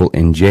ill people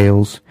in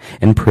jails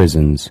and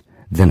prisons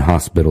than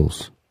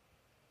hospitals.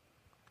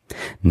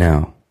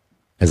 Now,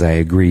 as I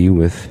agree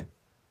with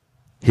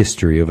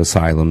history of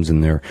asylums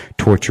and their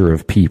torture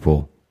of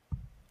people,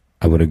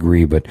 I would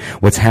agree, but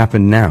what's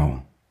happened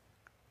now,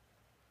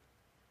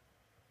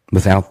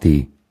 without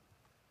the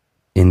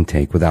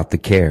intake, without the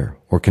care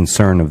or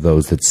concern of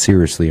those that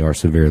seriously are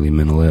severely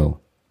mentally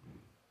ill,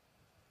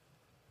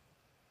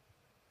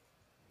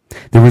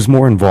 there was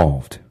more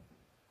involved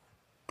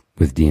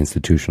with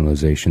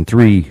deinstitutionalization.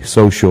 3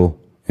 social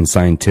and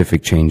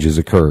scientific changes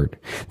occurred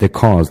that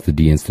caused the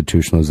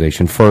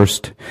deinstitutionalization.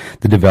 First,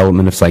 the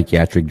development of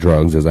psychiatric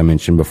drugs, as I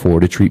mentioned before,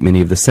 to treat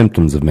many of the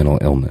symptoms of mental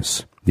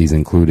illness. These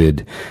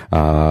included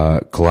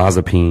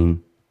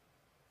clozapine.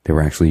 They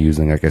were actually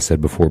using, like I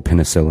said before,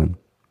 penicillin.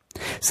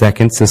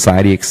 Second,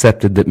 society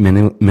accepted that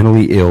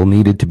mentally ill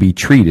needed to be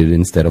treated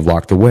instead of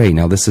locked away.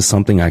 Now, this is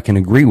something I can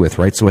agree with,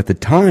 right? So at the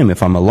time,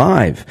 if I'm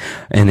alive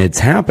and it's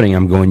happening,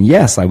 I'm going,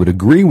 yes, I would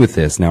agree with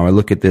this. Now I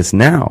look at this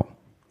now.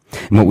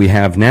 And what we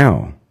have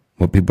now,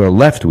 what people are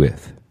left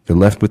with, they're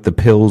left with the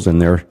pills in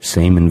their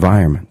same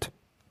environment.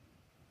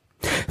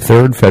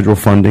 Third, federal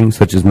funding,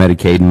 such as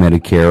Medicaid and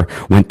Medicare,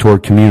 went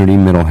toward community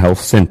mental health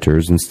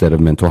centers instead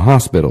of mental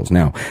hospitals.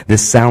 Now,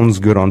 this sounds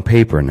good on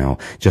paper. Now,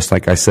 just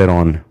like I said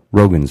on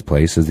Rogan's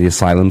Place, as the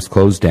asylums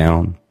closed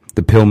down,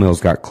 the pill mills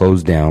got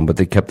closed down, but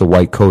they kept the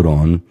white coat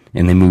on,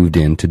 and they moved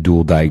into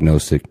dual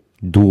diagnostic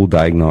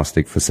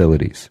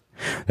facilities.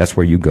 That's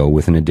where you go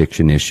with an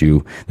addiction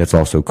issue that's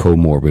also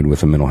comorbid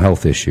with a mental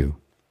health issue.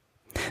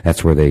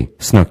 That's where they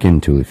snuck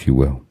into, if you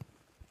will.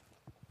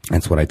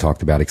 That's what I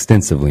talked about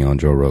extensively on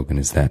Joe Rogan,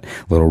 is that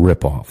little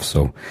ripoff.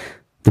 So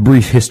the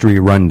brief history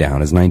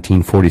rundown is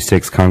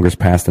 1946, Congress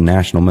passed the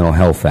National Mental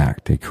Health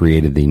Act. It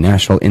created the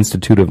National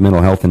Institute of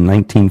Mental Health in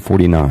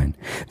 1949.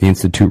 The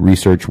institute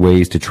researched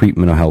ways to treat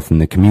mental health in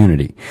the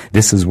community.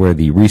 This is where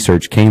the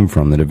research came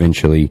from that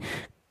eventually,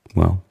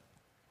 well,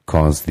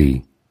 caused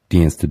the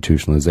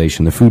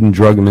deinstitutionalization. The Food and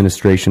Drug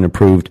Administration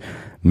approved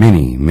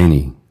many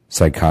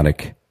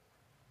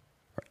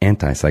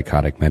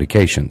antipsychotic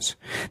medications.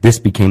 This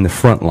became the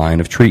front line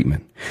of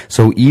treatment.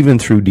 So even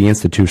through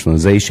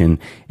deinstitutionalization,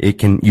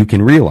 you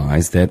can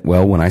realize that,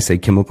 well, when I say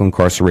chemical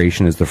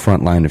incarceration is the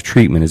front line of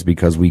treatment, is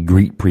because we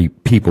greet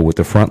people with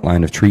the front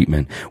line of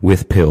treatment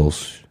with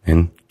pills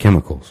and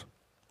chemicals.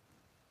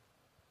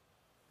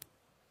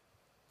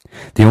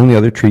 The only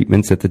other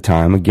treatments at the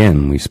time,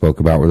 again, we spoke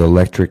about, were the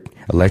electric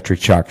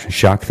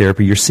shock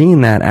therapy. You're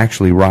seeing that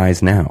actually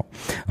rise now.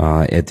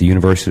 At the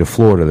University of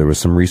Florida, there was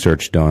some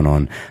research done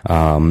on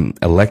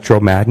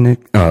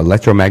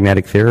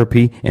electromagnetic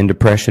therapy and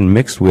depression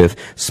mixed with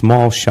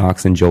small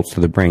shocks and jolts to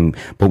the brain.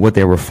 But what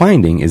they were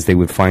finding is they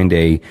would find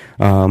a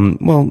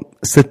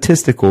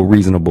statistical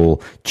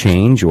reasonable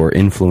change or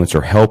influence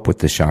or help with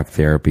the shock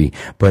therapy,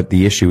 but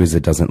the issue is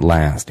it doesn't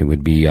last. It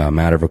would be a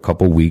matter of a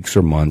couple weeks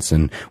or months,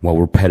 and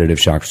repetitive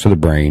shocks to the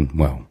brain,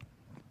 well,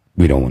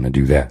 we don't want to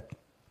do that.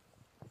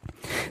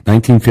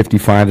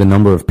 1955, the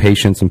number of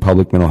patients in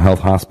public mental health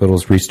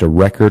hospitals reached a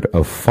record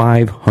of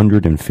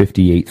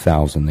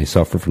 558,000. They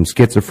suffer from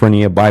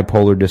schizophrenia,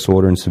 bipolar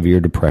disorder, and severe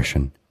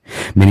depression.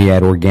 Many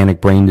had organic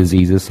brain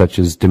diseases such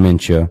as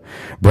dementia,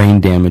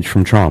 brain damage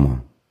from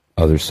trauma.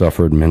 Others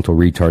suffered mental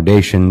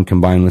retardation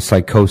combined with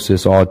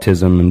psychosis,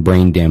 autism, and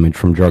brain damage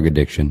from drug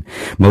addiction.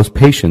 Most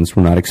patients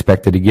were not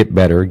expected to get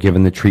better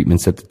given the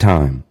treatments at the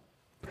time.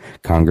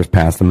 Congress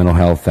passed the Mental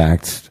Health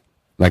Act,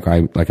 like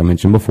I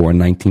mentioned before, in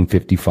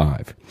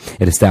 1955.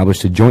 It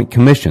established a joint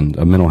commission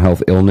of mental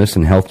health illness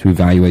and health to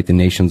evaluate the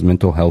nation's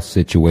mental health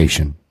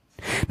situation.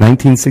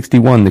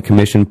 1961, the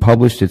commission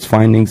published its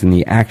findings in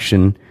the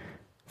Action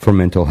for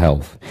Mental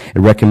Health. It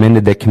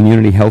recommended that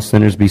community health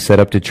centers be set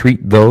up to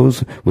treat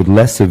those with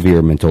less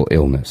severe mental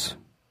illness.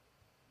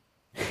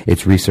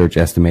 Its research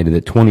estimated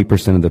that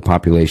 20% of the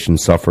population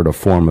suffered a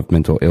form of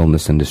mental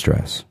illness and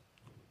distress.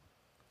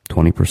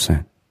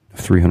 20% of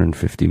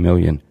 350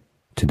 million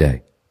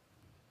today.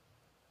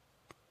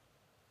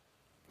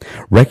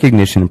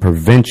 Recognition and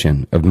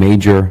prevention of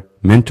major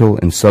mental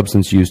and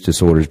substance use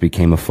disorders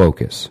became a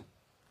focus.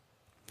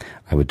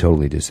 I would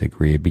totally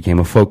disagree. It became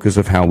a focus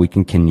of how we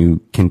can continue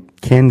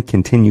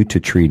to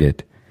treat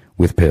it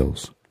with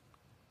pills.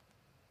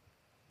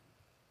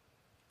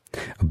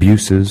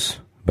 Abuses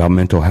about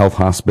mental health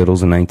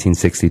hospitals in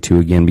 1962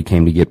 again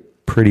became to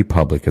get pretty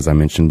public, as I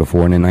mentioned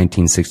before. And in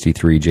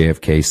 1963,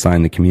 JFK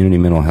signed the Community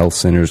Mental Health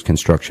Centers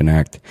Construction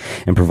Act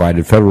and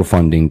provided federal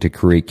funding to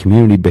create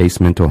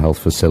community-based mental health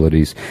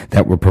facilities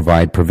that would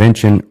provide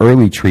prevention,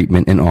 early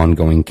treatment, and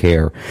ongoing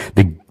care.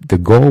 The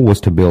goal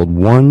was to build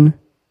one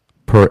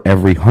per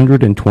every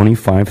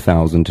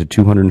 125,000 to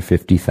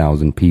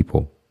 250,000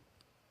 people.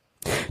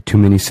 Too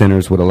many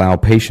centers would allow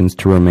patients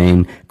to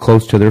remain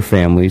close to their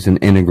families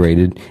and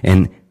integrated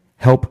and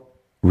help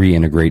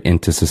reintegrate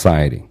into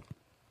society.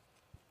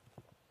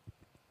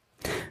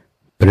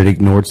 But it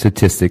ignored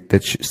statistics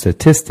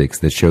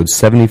that showed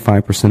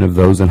 75% of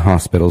those in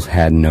hospitals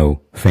had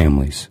no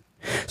families.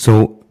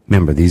 So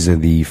remember, these are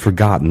the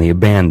forgotten, the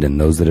abandoned,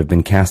 those that have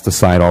been cast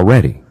aside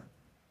already.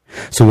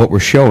 So what we're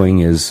showing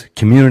is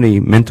community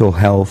mental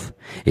health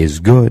is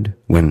good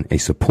when a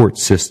support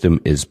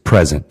system is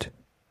present.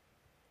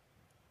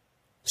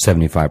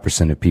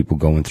 75% of people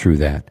going through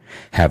that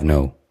have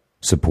no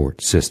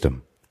support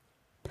system.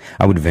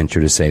 I would venture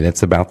to say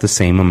that's about the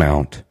same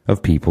amount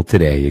of people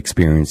today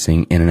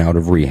experiencing in and out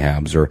of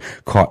rehabs or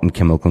caught in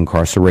chemical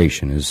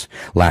incarceration is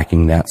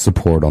lacking that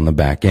support on the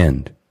back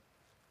end.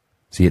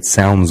 See, it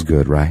sounds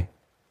good, right?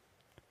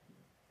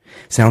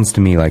 Sounds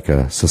to me like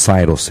a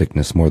societal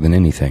sickness more than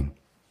anything.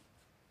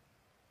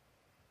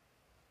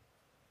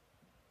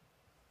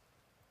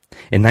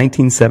 In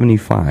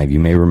 1975, you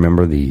may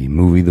remember the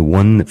movie The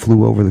One That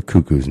Flew Over the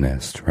Cuckoo's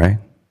Nest, right?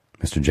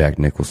 Mr. Jack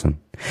Nicholson.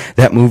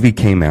 That movie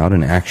came out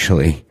and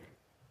actually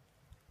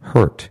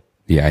hurt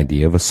the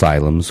idea of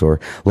asylums or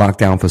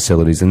lockdown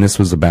facilities, and this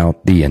was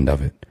about the end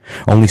of it.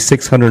 Only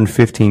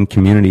 615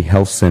 community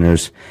health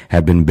centers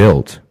had been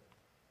built.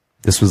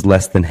 This was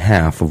less than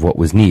half of what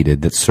was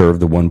needed that served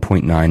the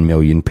 1.9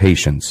 million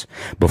patients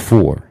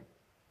before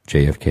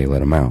JFK let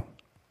them out.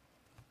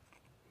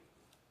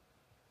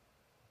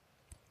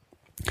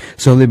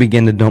 So they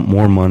began to dump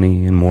more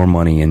money and more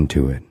money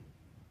into it.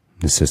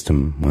 The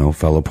system,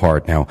 fell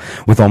apart. Now,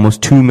 with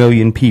almost 2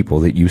 million people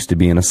that used to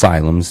be in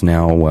asylums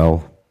now,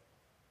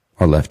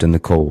 are left in the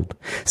cold.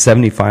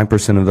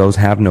 75% of those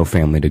have no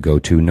family to go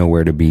to,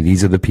 nowhere to be.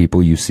 These are the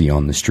people you see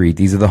on the street.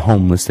 These are the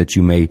homeless that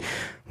you may,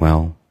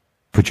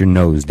 put your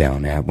nose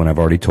down at, when I've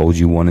already told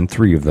you 1 in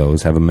 3 of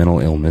those have a mental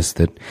illness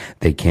that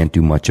they can't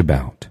do much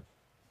about,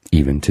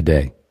 even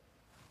today.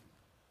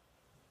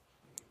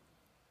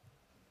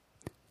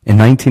 In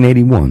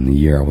 1981, the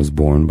year I was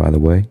born, by the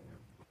way,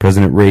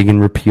 President Reagan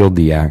repealed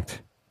the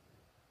act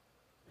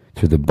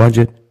through the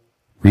Budget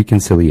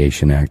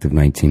Reconciliation Act of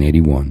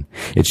 1981.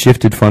 It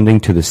shifted funding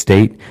to the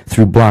state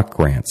through block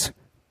grants.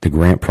 The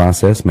grant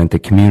process meant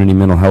that community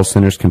mental health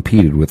centers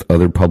competed with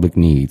other public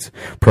needs.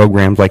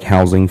 Programs like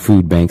housing,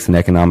 food banks, and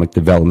economic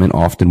development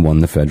often won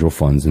the federal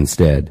funds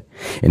instead.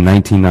 In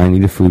 1990,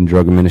 the Food and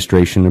Drug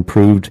Administration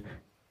approved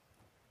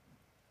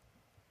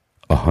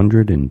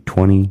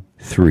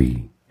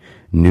 123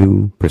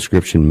 new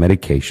prescription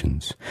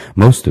medications,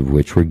 most of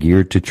which were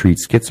geared to treat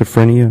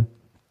schizophrenia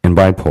and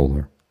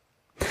bipolar.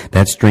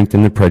 That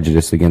strengthened the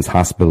prejudice against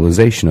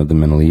hospitalization of the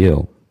mentally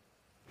ill.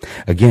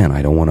 Again,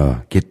 I don't want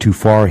to get too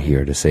far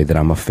here to say that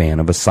I'm a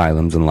fan of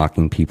asylums and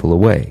locking people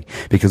away,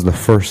 because the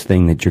first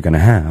thing that you're going to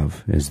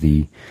have is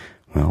the,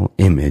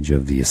 image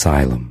of the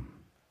asylum,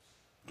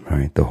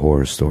 right? The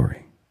horror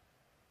story.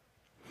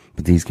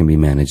 But these can be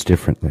managed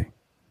differently.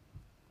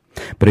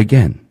 But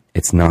again,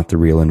 it's not the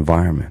real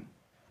environment.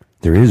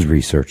 There is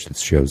research that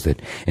shows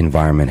that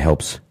environment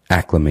helps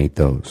acclimate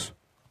those.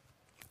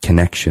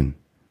 Connection,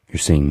 you're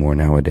seeing more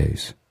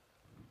nowadays.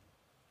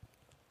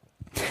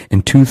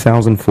 In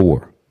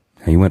 2004,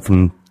 now you went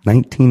from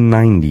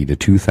 1990 to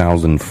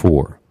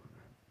 2004,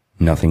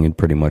 nothing had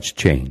pretty much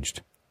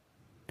changed.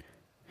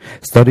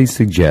 Studies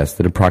suggest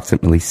that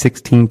approximately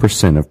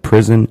 16% of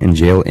prison and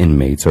jail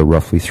inmates, or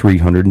roughly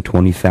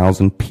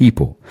 320,000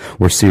 people,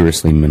 were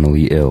seriously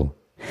mentally ill.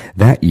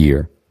 That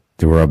year,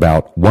 there were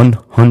about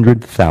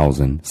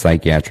 100,000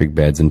 psychiatric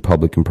beds in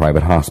public and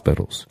private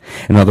hospitals.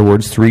 In other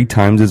words, 3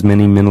 times as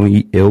many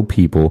mentally ill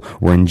people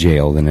were in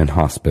jail than in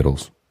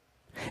hospitals.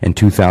 In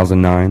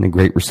 2009, the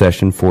Great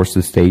Recession forced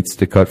the states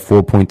to cut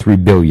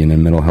 $4.3 billion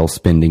in mental health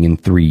spending in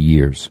 3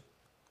 years.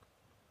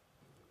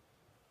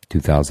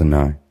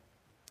 2009.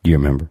 Do you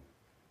remember?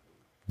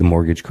 The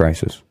mortgage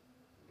crisis.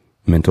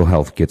 Mental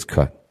health gets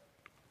cut.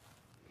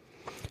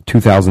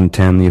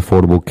 2010, the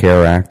Affordable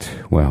Care Act,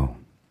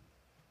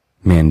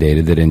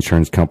 mandated that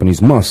insurance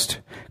companies must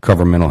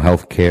cover mental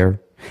health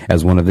care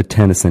as one of the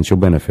 10 essential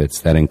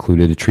benefits. That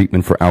included a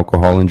treatment for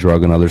alcohol and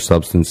drug and other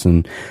substance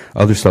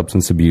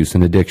abuse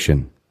and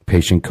addiction.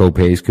 Patient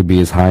copays could be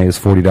as high as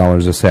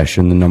 $40 a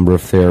session. The number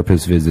of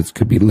therapist visits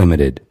could be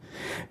limited.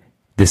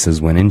 This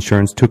is when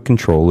insurance took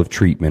control of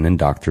treatment and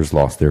doctors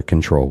lost their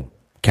control.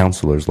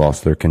 Counselors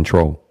lost their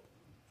control.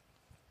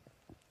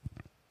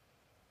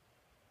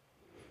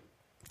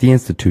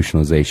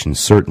 Deinstitutionalization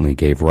certainly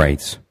gave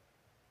rights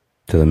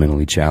to the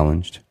mentally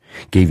challenged.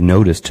 gave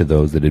notice to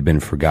those that had been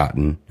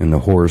forgotten in the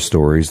horror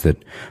stories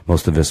that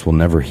most of us will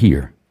never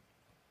hear.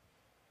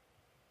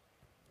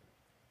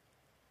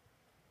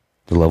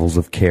 The levels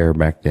of care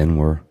back then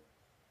were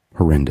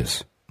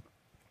horrendous.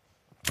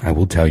 I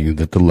will tell you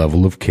that the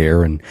level of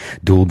care in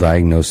dual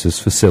diagnosis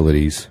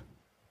facilities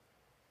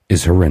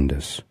is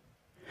horrendous.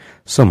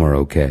 Some are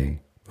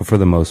okay, but for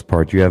the most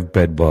part you have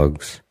bed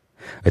bugs,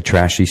 a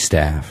trashy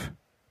staff.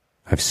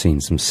 I've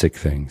seen some sick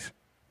things.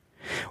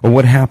 Or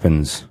what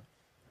happens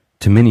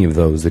to many of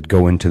those that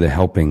go into the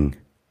helping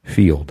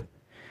field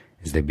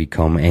is they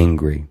become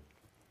angry.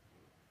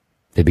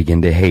 They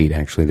begin to hate.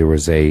 Actually, there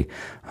was a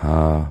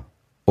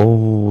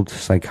old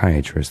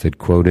psychiatrist that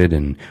quoted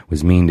and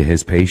was mean to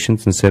his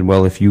patients and said,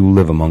 well, if you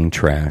live among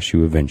trash,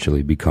 you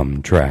eventually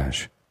become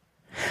trash.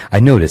 I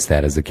noticed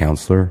that as a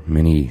counselor.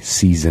 Many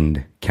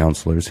seasoned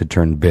counselors had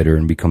turned bitter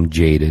and become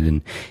jaded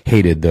and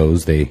hated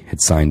those they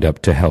had signed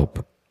up to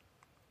help.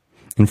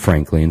 And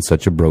frankly, in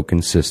such a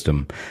broken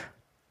system,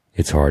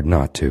 it's hard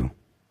not to.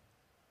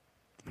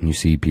 And you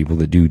see people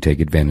that do take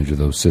advantage of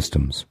those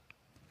systems.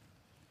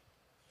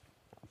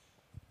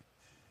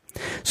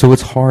 So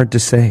it's hard to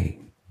say.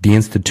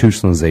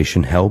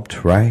 Deinstitutionalization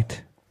helped,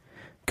 right?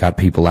 Got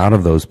people out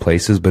of those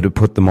places, but it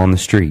put them on the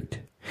street.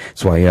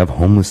 That's why you have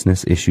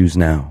homelessness issues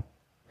now.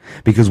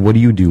 Because what do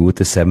you do with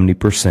the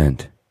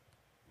 70%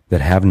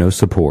 that have no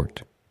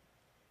support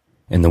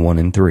and the 1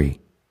 in 3?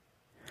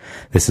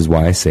 This is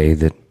why I say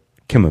that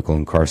chemical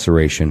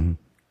incarceration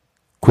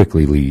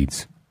quickly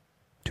leads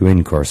to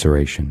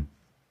incarceration.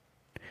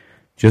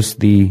 Just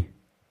the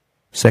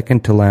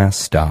second to last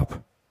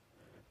stop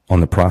on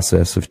the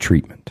process of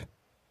treatment.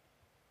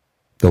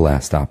 The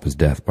last stop is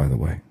death, by the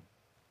way,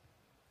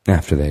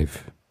 after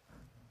they've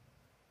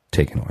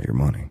taken all your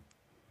money.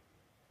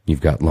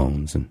 You've got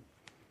loans and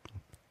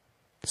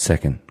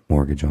second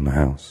mortgage on the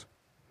house.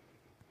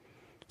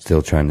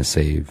 Still trying to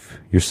save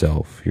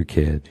yourself, your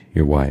kid,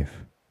 your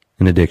wife.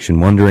 An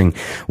addiction, wondering,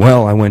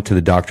 well, I went to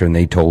the doctor and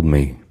they told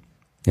me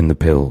in the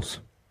pills.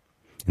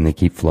 And they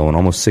keep flowing.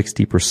 Almost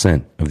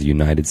 60% of the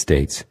United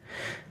States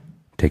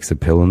takes a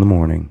pill in the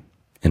morning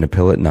and a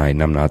pill at night,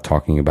 and I'm not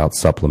talking about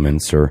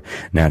supplements or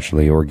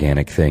naturally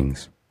organic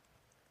things.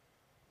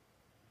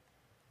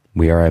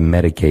 We are a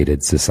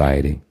medicated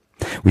society.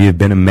 We have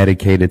been a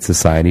medicated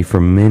society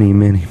for many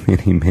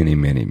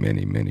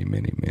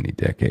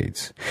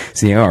decades.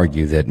 See, I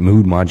argue that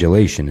mood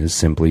modulation is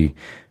simply,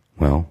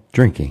 well,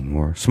 drinking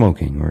or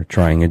smoking or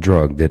trying a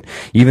drug that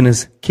even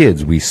as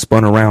kids we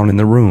spun around in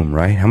the room,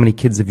 right? How many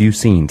kids have you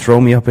seen?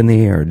 Throw me up in the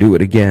air, do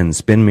it again,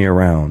 spin me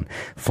around,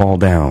 fall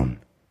down.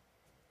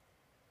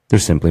 They're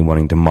simply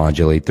wanting to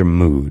modulate their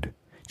mood,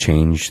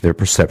 change their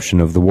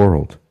perception of the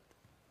world.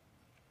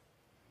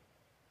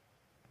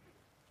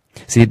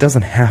 See, it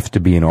doesn't have to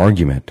be an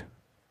argument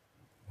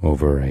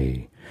over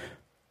a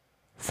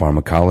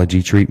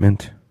pharmacology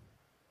treatment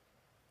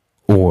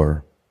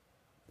or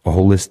a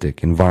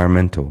holistic,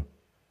 environmental,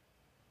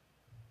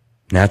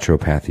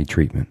 naturopathy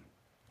treatment.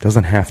 It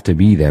doesn't have to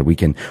be that. We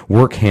can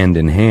work hand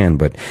in hand,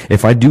 but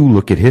if I do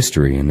look at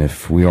history, and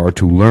if we are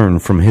to learn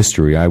from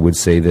history, I would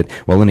say that,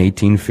 well, in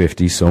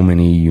 1850, so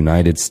many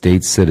United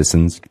States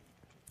citizens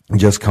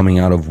just coming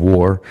out of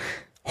war,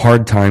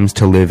 hard times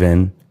to live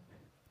in,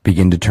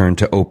 begin to turn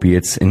to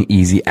opiates and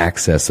easy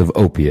access of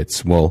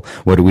opiates. Well,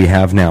 what do we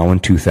have now in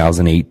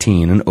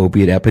 2018? An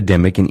opiate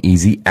epidemic and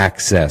easy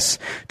access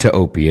to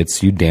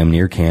opiates. You damn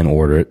near can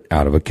order it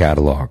out of a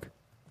catalog.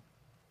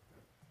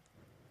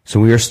 So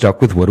we are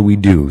stuck with what do we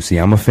do? See,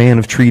 I'm a fan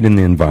of treating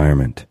the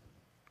environment.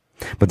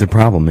 But the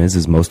problem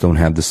is most don't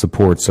have the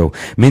support. So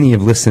many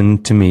have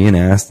listened to me and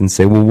asked and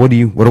say, well, what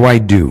do I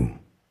do?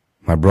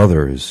 My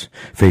brother is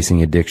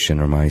facing addiction,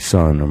 or my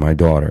son, or my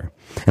daughter.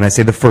 And I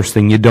say the first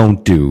thing you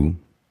don't do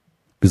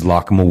is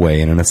lock them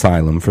away in an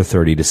asylum for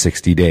 30 to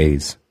 60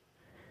 days.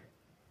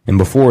 And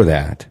before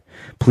that,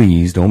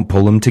 please don't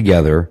pull them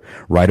together,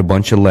 write a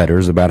bunch of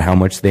letters about how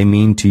much they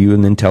mean to you,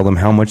 and then tell them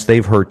how much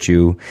they've hurt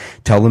you,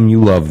 tell them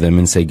you love them,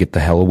 and say, get the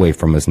hell away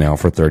from us now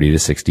for 30 to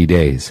 60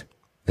 days.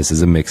 This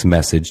is a mixed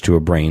message to a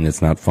brain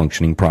that's not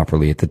functioning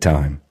properly at the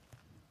time.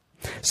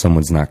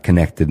 Someone's not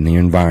connected in the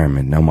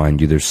environment. Now,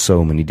 mind you, there's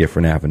so many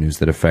different avenues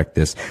that affect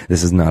this.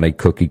 This is not a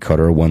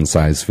cookie-cutter,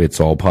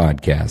 one-size-fits-all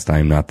podcast. I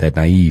am not that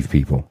naive,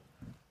 people.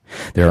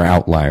 There are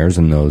outliers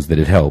and those that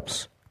it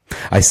helps.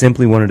 I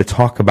simply wanted to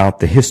talk about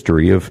the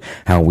history of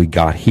how we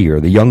got here,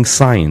 the young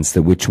science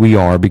that which we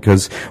are,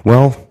 because,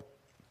 well,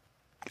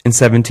 in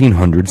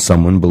 1700,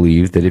 someone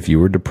believed that if you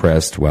were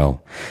depressed,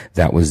 well,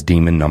 that was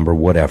demon number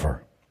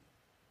whatever.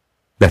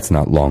 That's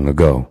not long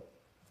ago.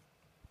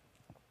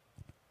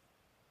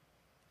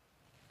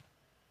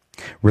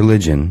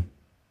 Religion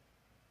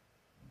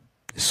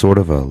is sort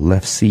of a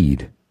left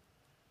seed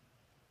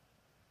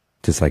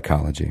to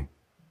psychology.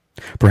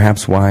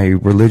 Perhaps why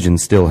religion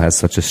still has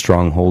such a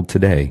stronghold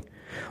today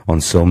on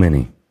so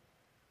many.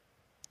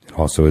 It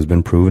also has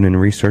been proven in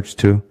research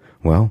to,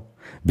 well,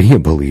 be a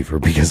believer,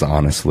 because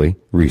honestly,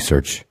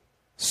 research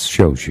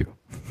shows you.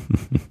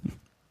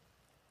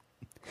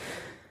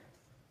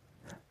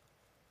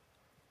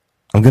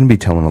 I'm going to be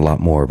telling a lot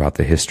more about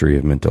the history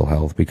of mental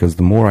health, because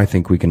the more I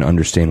think we can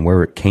understand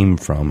where it came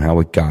from, how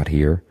it got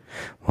here,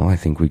 well, I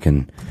think we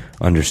can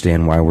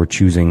understand why we're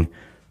choosing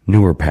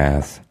newer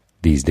paths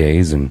these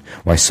days and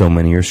why so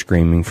many are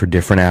screaming for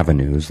different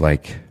avenues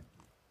like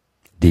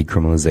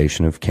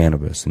decriminalization of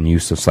cannabis and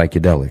use of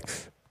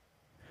psychedelics.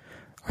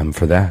 I'm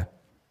for that.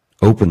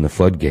 Open the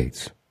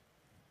floodgates.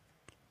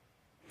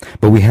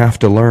 But we have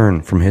to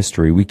learn from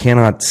history. We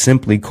cannot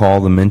simply call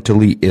the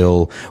mentally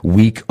ill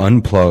weak,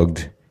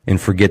 unplugged, and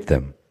forget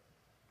them.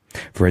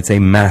 For it's a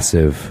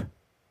massive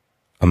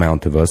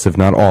amount of us, if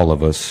not all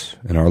of us,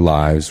 in our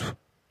lives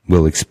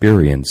will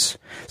experience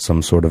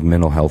some sort of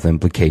mental health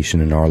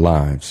implication in our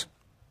lives.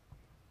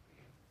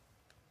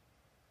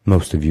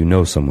 Most of you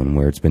know someone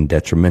where it's been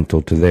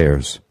detrimental to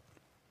theirs.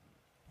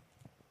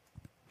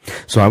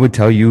 So I would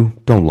tell you,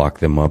 don't lock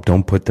them up.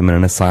 Don't put them in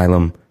an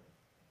asylum.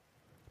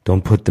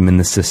 Don't put them in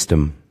the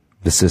system.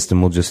 The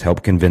system will just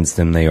help convince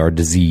them they are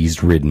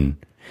disease-ridden,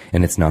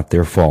 and it's not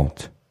their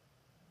fault.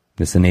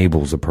 This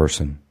enables a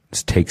person.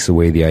 This takes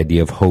away the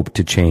idea of hope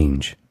to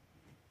change.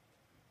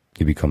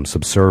 You become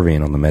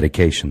subservient on the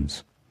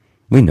medications.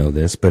 We know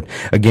this, but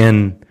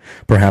again,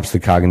 perhaps the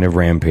Cognitive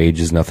Rampage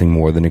is nothing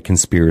more than a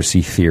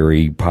conspiracy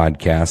theory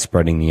podcast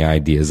spreading the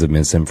ideas of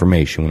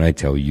misinformation when I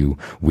tell you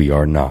we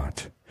are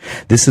not.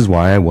 This is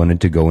why I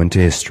wanted to go into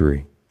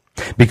history.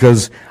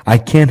 Because I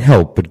can't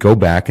help but go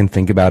back and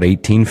think about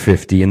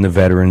 1850 and the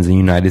veterans and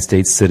United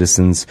States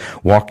citizens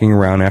walking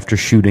around after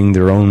shooting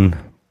their own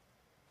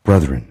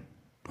brethren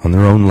on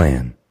their own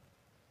land.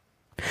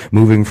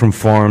 Moving from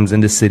farms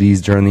into cities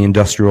during the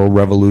Industrial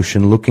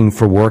Revolution, looking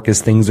for work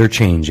as things are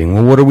changing.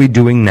 Well, what are we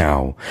doing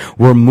now?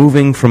 We're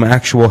moving from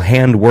actual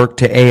handwork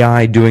to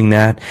AI doing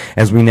that,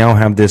 as we now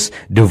have this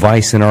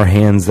device in our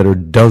hands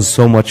that does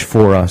so much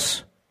for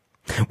us.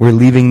 We're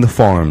leaving the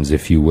farms,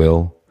 if you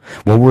will.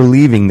 Well, we're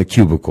leaving the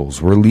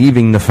cubicles. We're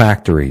leaving the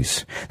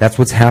factories. That's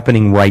what's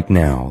happening right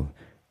now.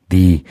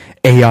 The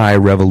AI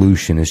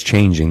revolution is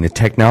changing. The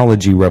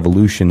technology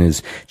revolution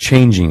is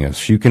changing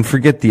us. You can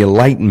forget the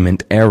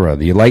Enlightenment era.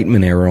 The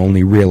Enlightenment era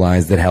only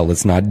realized that, hell,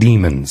 it's not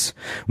demons.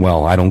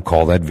 Well, I don't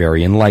call that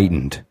very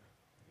enlightened.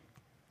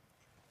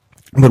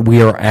 But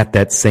we are at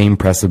that same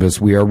precipice.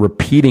 We are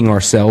repeating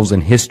ourselves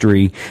in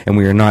history, and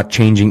we are not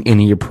changing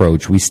any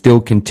approach. We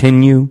still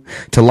continue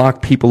to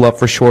lock people up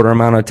for a shorter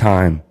amount of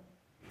time.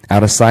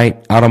 Out of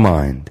sight, out of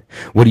mind.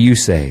 What do you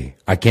say?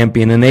 I can't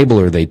be an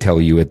enabler, they tell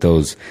you at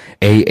those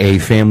AA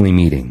family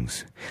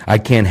meetings. I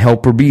can't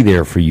help or be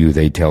there for you,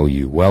 they tell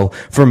you. Well,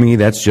 for me,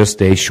 that's just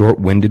a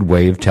short-winded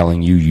way of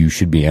telling you you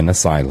should be in an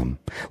asylum,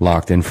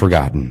 locked and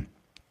forgotten.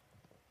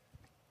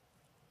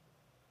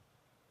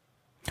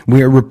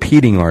 We are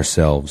repeating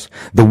ourselves.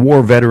 The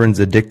war veterans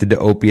addicted to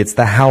opiates,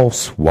 the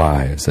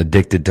housewives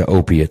addicted to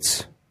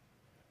opiates.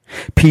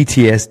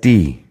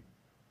 PTSD.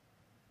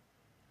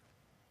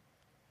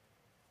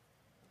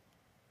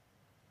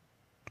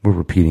 We're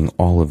repeating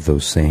all of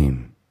those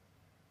same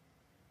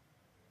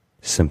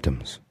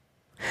symptoms.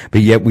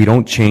 But yet we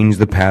don't change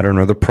the pattern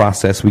or the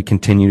process. We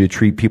continue to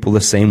treat people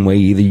the same way.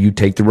 Either you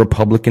take the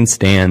Republican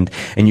stand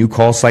and you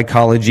call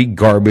psychology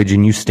garbage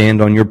and you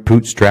stand on your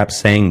bootstraps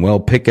saying, well,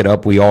 pick it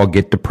up, we all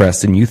get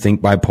depressed, and you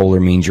think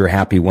bipolar means you're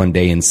happy one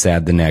day and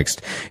sad the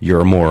next.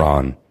 You're a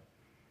moron.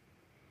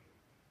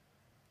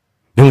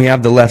 Then we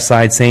have the left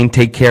side saying,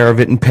 take care of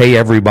it and pay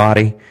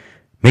everybody.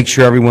 Make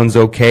sure everyone's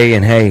okay,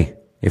 and hey,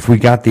 if we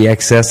got the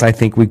excess, I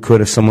think we could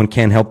if someone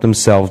can't help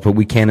themselves, but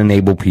we can't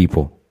enable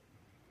people.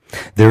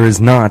 There is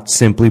not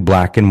simply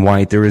black and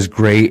white. There is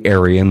gray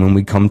area, and when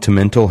we come to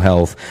mental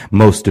health,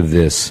 most of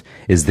this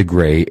is the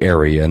gray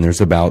area, and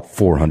there's about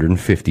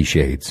 450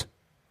 shades.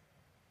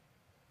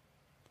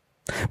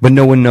 But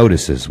no one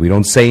notices. We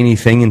don't say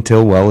anything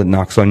until, well, it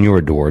knocks on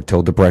your door,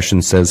 until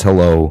depression says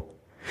hello,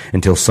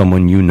 until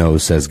someone you know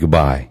says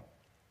goodbye.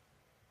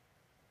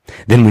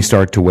 Then we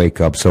start to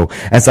wake up. So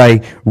as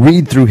I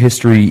read through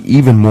history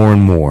even more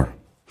and more,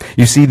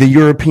 you see the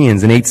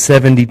Europeans in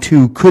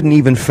 872 couldn't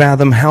even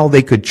fathom how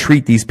they could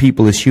treat these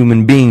people as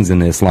human beings in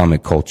the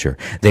Islamic culture.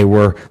 They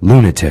were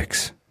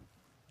lunatics.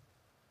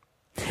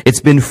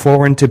 It's been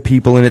foreign to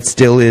people, and it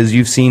still is.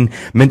 You've seen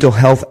mental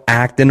health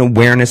act and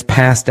awareness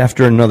passed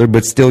after another,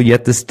 but still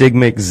yet the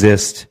stigma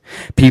exists.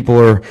 People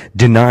are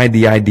denied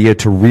the idea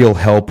to real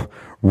help.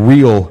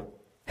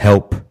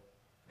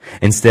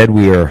 Instead,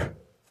 we are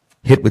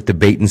hit with the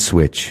bait and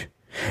switch.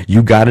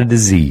 You got a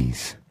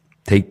disease.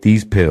 Take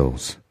these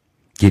pills.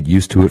 Get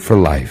used to it for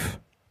life.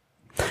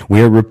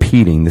 We are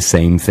repeating the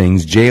same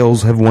things.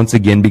 Jails have once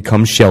again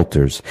become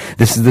shelters.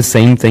 This is the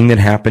same thing that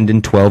happened in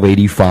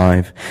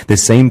 1285. The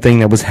same thing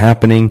that was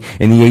happening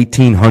in the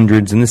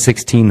 1800s and the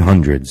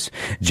 1600s.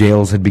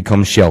 Jails had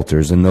become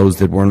shelters, and those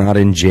that were not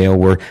in jail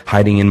were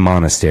hiding in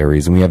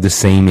monasteries, and we have the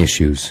same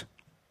issues.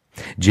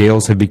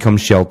 Jails have become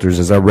shelters.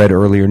 As I read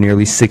earlier,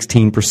 nearly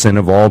 16%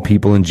 of all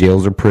people in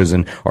jails or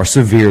prison are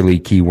severely,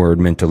 keyword,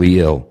 mentally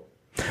ill.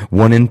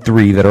 1 in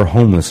 3 that are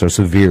homeless are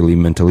severely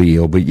mentally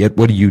ill, but yet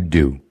what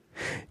do?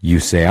 You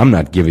say, I'm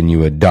not giving you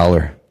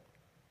 $1.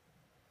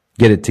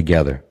 Get it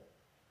together.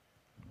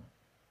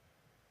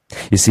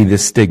 You see,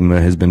 this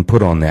stigma has been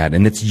put on that,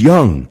 and it's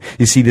young.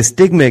 You see, the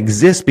stigma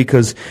exists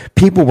because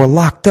people were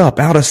locked up,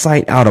 out of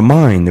sight, out of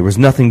mind. There was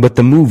nothing but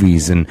the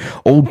movies and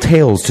old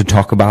tales to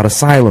talk about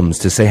asylums,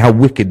 to say how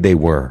wicked they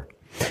were.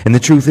 And the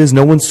truth is,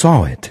 no one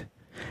saw it.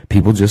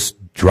 People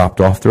just dropped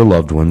off their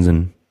loved ones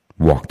and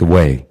walked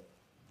away.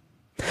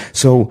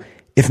 So,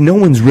 if no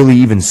one's really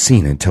even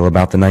seen it till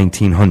about the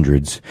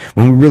 1900s,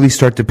 when we really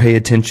start to pay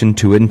attention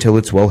to it until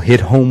it's, well,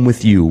 hit home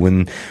with you,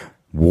 when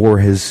war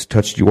has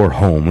touched your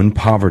home, when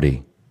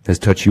poverty has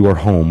touched your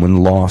home,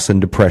 when loss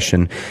and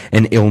depression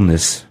and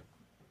illness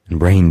and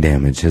brain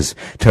damage has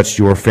touched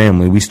your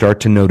family, we start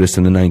to notice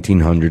in the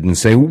 1900s and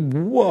say,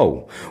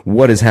 whoa,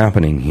 what is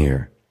happening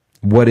here?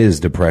 What is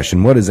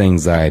depression? What is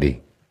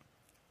anxiety?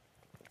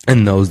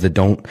 And those that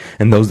don't,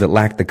 and those that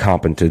lack the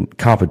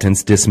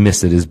competence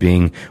dismiss it as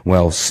being,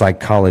 well,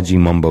 psychology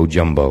mumbo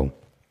jumbo.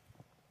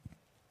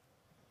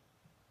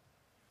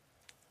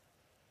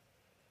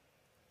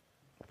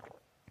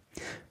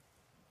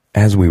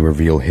 As we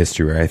reveal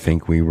history, I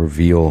think we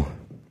reveal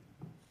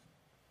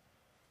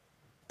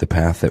the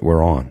path that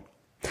we're on.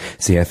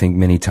 See, I think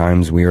many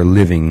times we are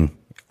living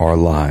our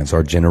lives,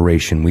 our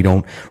generation. We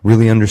don't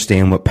really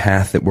understand what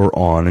path that we're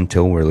on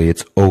until really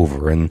it's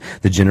over, and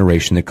the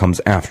generation that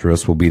comes after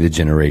us will be the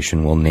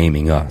generation, well,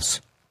 naming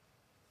us.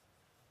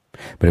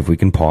 But if we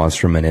can pause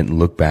for a minute and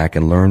look back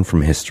and learn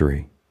from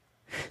history,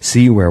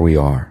 see where we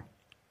are.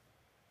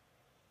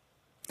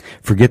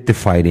 Forget the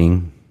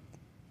fighting,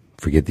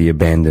 forget the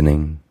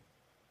abandoning,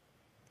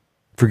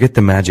 forget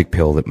the magic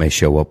pill that may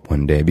show up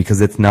one day,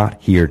 because it's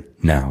not here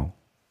now.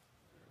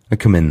 I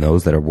commend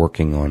those that are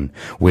working on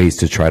ways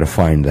to try to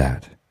find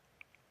that.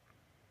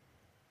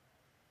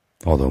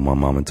 Although my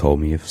mama told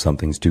me if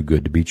something's too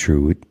good to be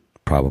true, it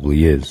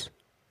probably is.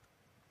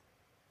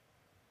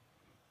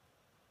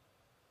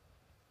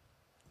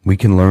 We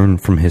can learn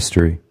from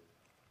history.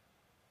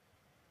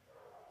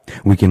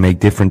 We can make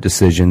different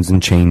decisions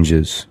and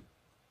changes.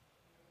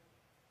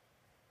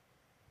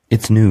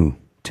 It's new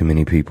to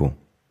many people,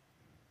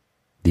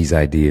 these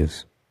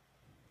ideas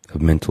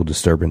of mental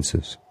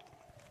disturbances.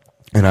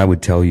 And I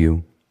would tell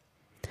you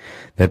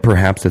that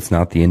perhaps it's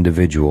not the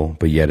individual,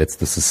 but yet it's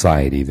the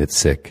society that's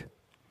sick.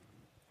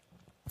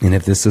 And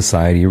if this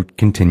society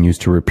continues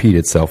to repeat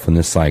itself in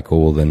this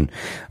cycle, well, then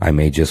I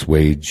may just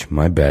wage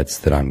my bets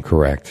that I'm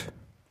correct.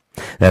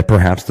 That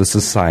perhaps the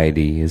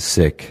society is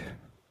sick,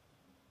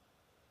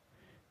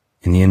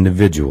 and the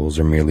individuals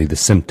are merely the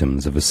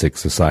symptoms of a sick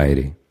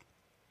society.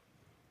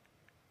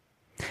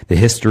 The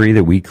history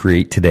that we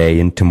create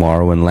today and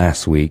tomorrow and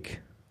last week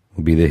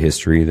will be the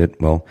history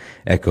that, well,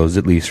 echoes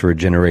at least for a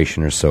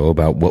generation or so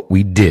about what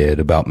we did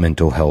about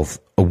mental health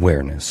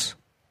awareness.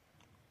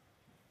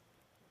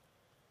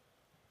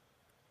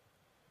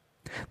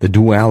 The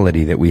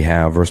duality that we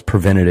have versus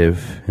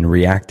preventative and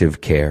reactive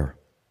care.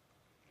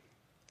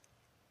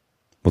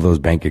 Well, those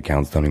bank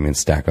accounts don't even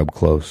stack up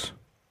close.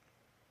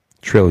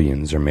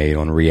 Trillions are made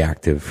on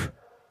reactive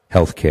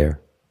health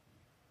care.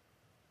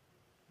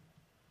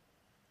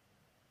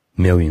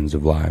 Millions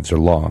of lives are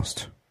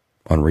lost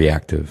on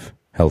reactive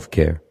health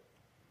care.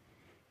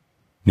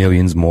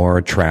 Millions more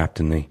are trapped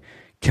in the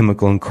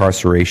chemical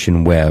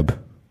incarceration web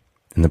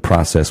in the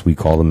process we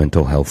call the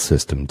mental health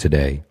system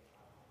today.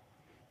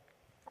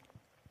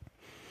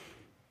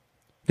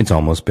 It's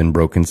almost been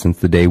broken since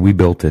the day we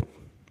built it.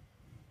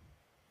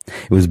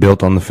 It was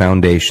built on the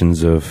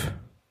foundations of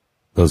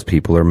those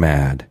people are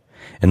mad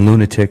and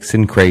lunatics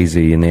and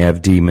crazy and they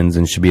have demons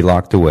and should be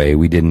locked away.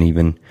 We didn't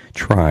even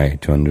try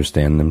to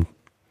understand them.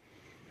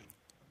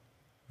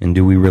 And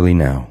do we really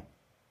now?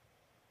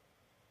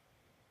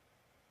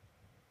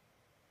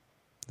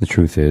 The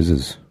truth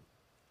is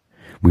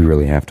we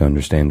really have to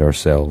understand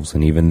ourselves,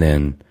 and even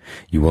then,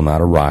 you will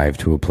not arrive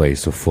to a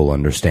place of full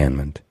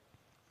understanding.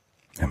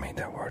 I made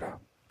that word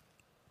up.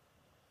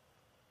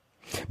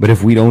 But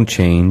if we don't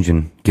change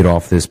and get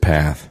off this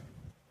path,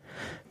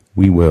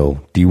 we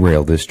will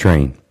derail this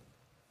train.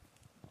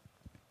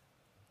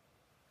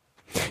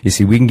 You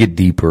see, we can get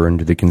deeper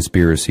into the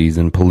conspiracies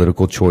and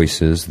political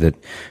choices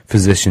that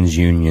physicians'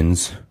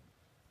 unions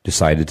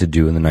decided to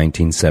do in the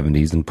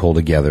 1970s and pull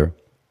together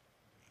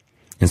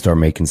and start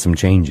making some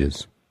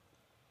changes.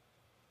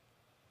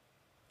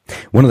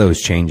 One of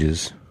those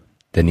changes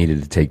that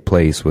needed to take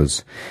place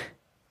was,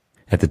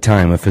 at the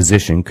time, a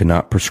physician could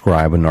not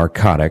prescribe a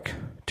narcotic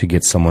to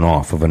get someone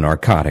off of a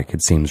narcotic.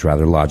 It seems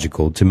rather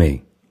logical to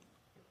me.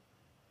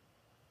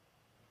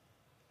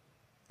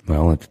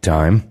 Well, at the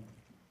time,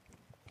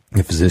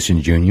 the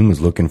physicians' union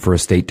was looking for a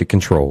state to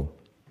control.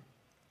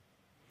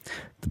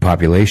 The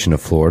population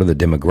of Florida, the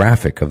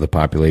demographic of the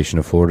population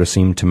of Florida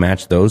seemed to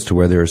match those to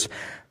where there's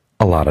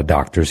a lot of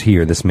doctors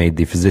here. This made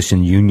the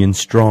physician union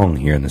strong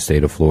here in the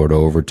state of Florida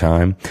over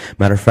time.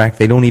 Matter of fact,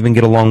 they don't even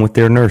get along with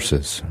their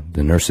nurses.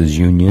 The nurses'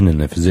 union and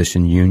the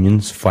physician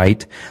unions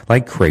fight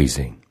like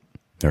crazy.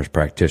 Nurse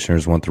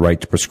practitioners want the right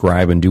to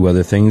prescribe and do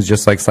other things,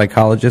 just like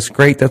psychologists.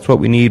 Great, that's what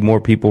we need. More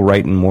people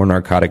writing more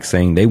narcotics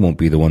saying they won't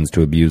be the ones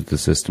to abuse the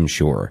system,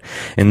 sure.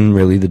 And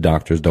really, the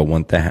doctors don't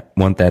want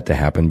that to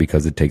happen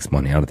because it takes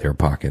money out of their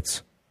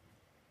pockets.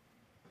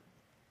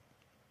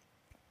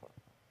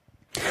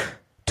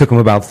 Took them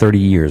about 30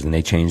 years, and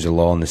they changed the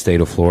law in the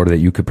state of Florida that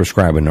you could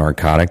prescribe a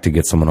narcotic to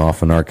get someone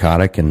off a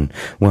narcotic. And,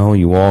 well,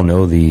 you all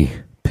know the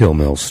pill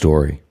mill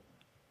story.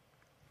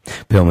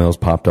 Pill mills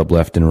popped up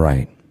left and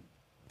right.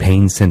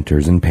 Pain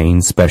centers and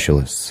pain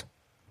specialists.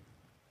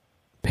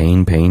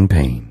 Pain, pain,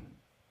 pain.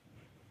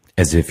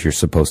 As if you're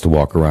supposed to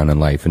walk around in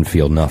life and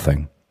feel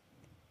nothing.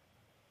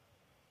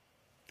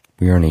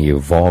 We are an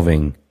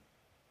evolving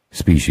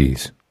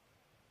species.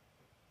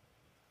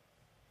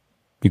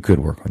 You could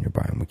work on your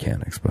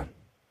biomechanics, but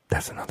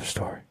that's another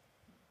story.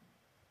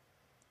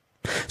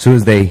 So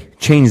as they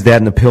changed that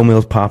and the pill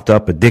mills popped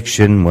up,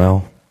 addiction,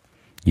 well,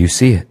 you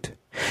see it.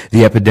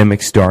 The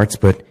epidemic starts,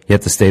 but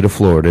yet the state of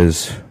Florida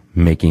is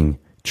making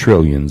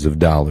trillions of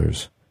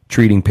dollars,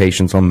 treating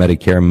patients on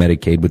Medicare and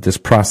Medicaid with this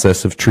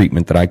process of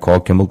treatment that I call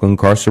chemical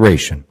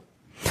incarceration,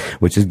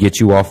 which is get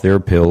you off their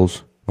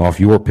pills, off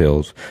your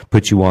pills,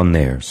 put you on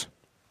theirs.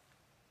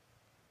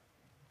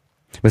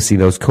 But see,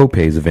 those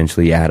copays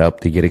eventually add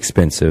up to get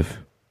expensive.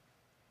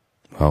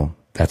 Well,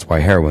 that's why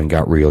heroin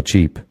got real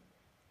cheap.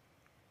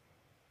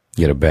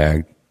 Get a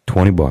bag,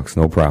 $20,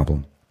 no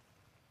problem.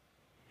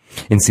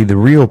 And see, the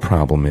real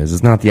problem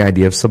is not the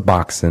idea of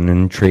Suboxone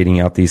and trading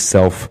out these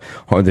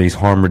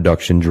harm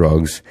reduction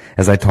drugs,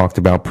 as I talked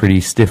about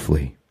pretty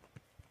stiffly.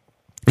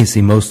 You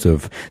see, most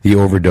of the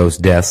overdose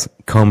deaths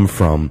come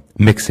from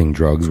mixing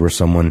drugs, where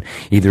someone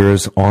either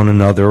is on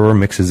another or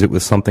mixes it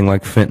with something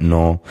like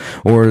fentanyl,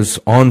 or is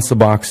on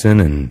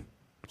Suboxone and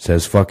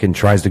says fucking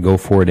tries to go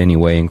for it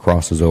anyway and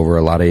crosses over.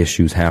 A lot of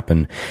issues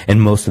happen,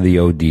 and most of the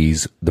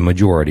ODs, the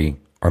majority,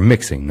 are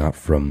mixing, not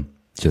from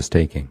just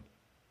taking.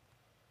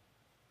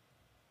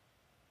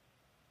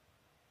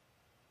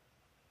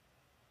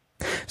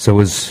 So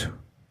as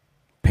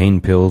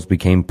pain pills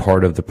became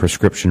part of the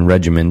prescription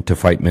regimen to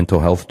fight mental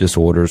health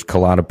disorders,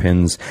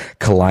 Klonopins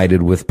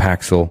collided with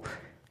Paxil,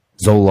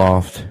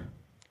 Zoloft,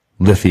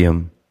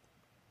 lithium,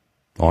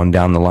 on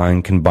down the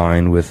line,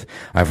 combined with,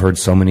 I've heard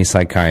so many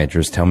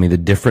psychiatrists tell me the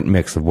different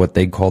mix of what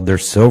they called their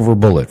silver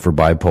bullet for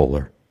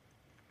bipolar.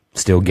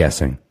 Still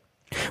guessing.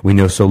 We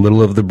know so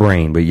little of the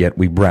brain, but yet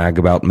we brag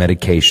about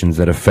medications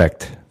that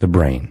affect the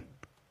brain.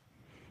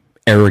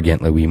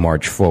 Arrogantly, we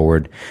march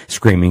forward,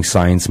 screaming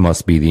science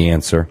must be the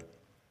answer.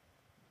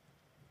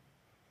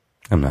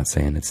 I'm not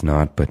saying it's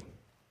not, but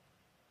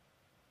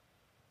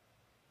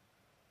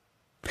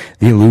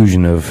the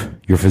illusion of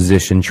your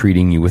physician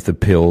treating you with a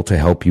pill to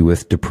help you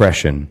with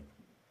depression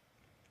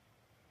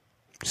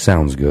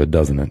sounds good,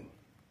 doesn't it?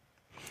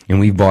 And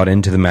we've bought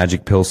into the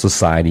magic pill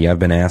society. I've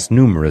been asked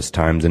numerous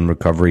times in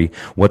recovery,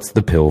 what's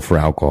the pill for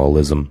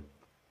alcoholism?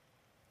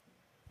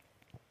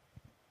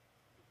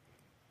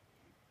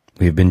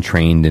 We've been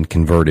trained and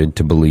converted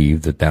to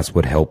believe that that's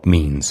what help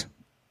means.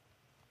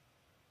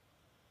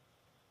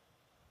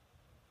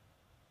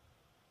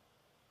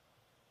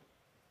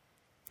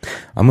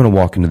 I'm going to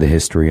walk into the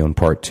history on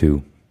part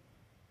 2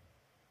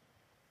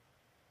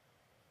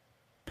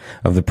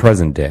 of the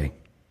present day,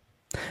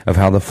 of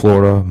how the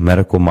Florida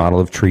medical model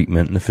of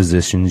treatment and the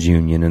physicians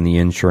union and the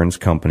insurance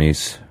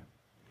companies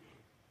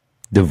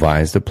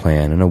devised a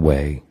plan and a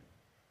way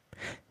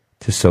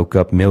to soak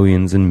up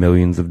millions and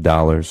millions of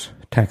dollars,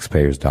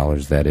 taxpayers'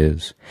 dollars that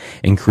is,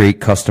 and create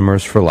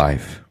customers for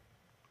life.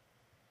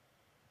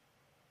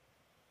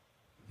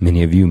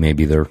 Many of you may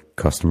be their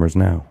customers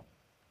now.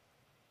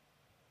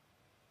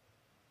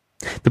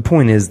 The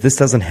point is, this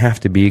doesn't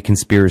have to be a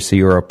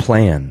conspiracy or a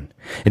plan.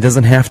 It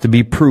doesn't have to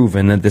be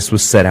proven that this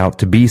was set out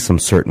to be some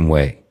certain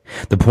way.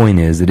 The point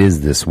is, it is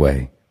this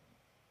way.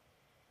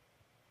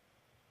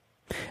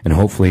 And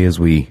hopefully as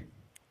we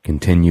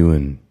continue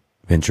and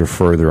venture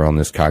further on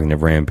this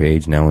cognitive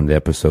rampage, now into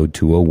episode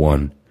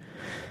 201,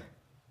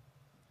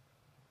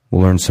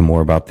 we'll learn some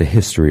more about the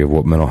history of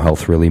what mental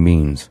health really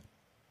means.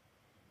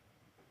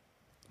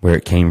 Where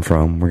it came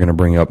from. We're going to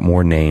bring up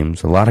more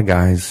names. A lot of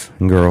guys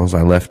and girls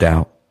I left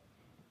out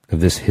of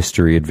this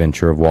history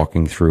adventure of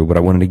walking through, but I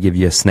wanted to give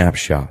you a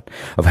snapshot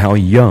of how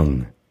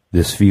young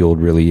this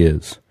field really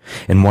is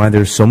and why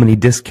there's so many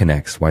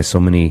disconnects, why so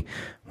many,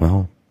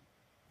 well,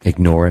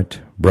 ignore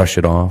it, brush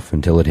it off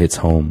until it hits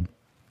home.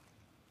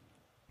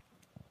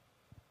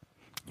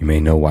 You may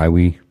know why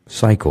we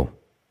cycle,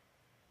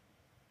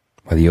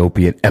 why the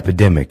opiate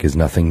epidemic is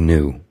nothing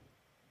new.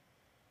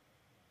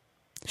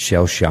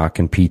 Shell shock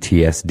and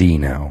PTSD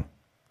now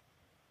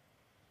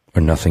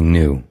are nothing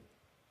new.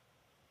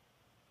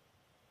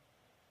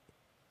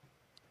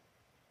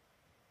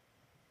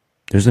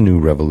 There's a new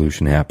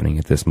revolution happening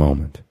at this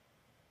moment.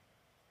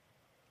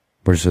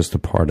 We're just a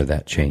part of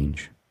that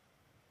change.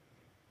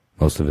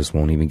 Most of us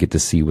won't even get to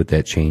see what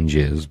that change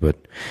is,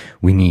 but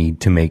we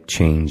need to make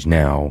change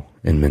now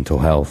in mental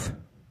health.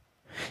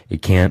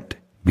 It can't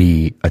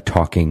be a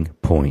talking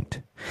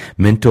point.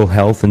 Mental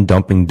health and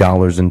dumping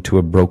dollars into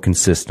a broken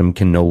system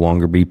can no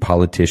longer be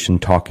politician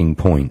talking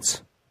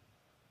points.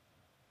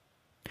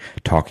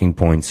 Talking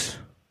points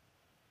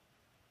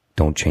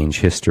don't change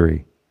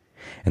history,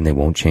 and they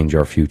won't change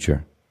our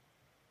future.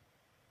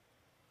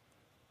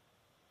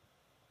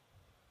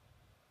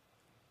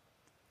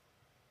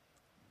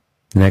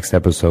 The next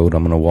episode,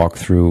 I'm going to walk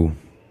through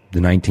the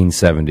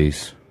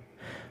 1970s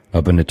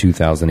up into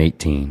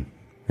 2018.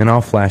 And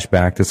I'll flash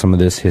back to some of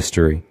this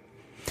history.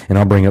 And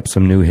I'll bring up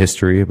some new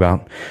history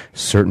about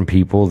certain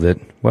people that,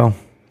 well,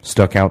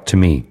 stuck out to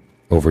me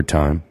over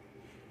time.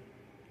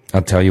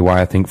 I'll tell you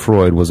why I think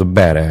Freud was a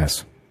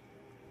badass.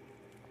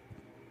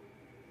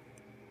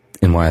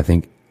 And why I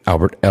think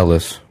Albert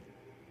Ellis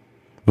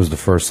was the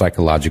first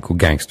psychological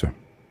gangster.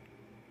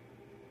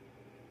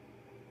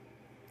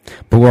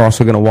 But we're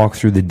also going to walk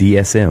through the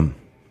DSM.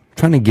 I'm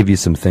trying to give you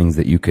some things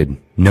that you could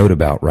note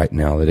about right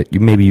now that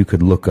maybe you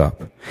could look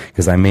up,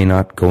 because I may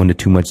not go into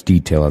too much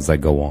detail as I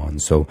go on.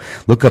 So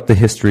look up the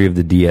history of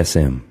the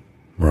DSM.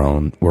 We're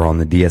on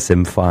the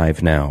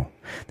DSM-5 now.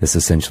 This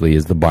essentially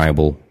is the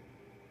Bible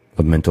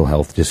of mental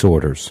health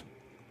disorders.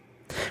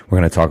 We're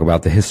going to talk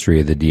about the history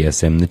of the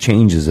DSM, the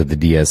changes of the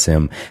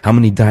DSM, how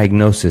many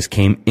diagnoses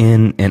came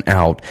in and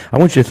out. I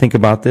want you to think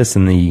about this.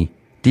 In the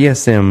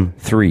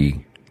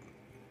DSM-3,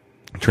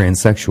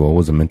 transsexual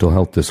was a mental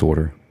health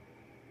disorder.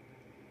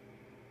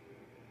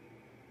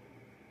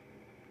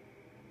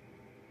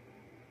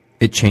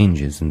 It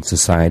changes, and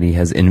society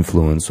has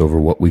influence over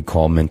what we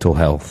call mental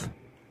health.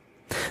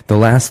 The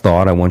last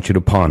thought I want you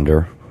to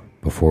ponder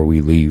before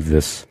we leave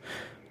this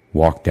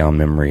walk down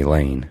memory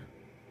lane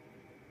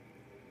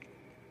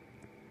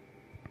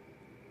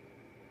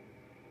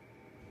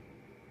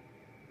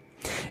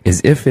is,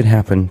 if it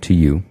happened to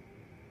you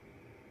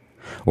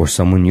or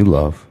someone you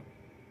love.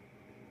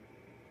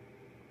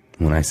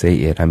 When I say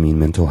it, I mean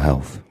mental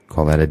health.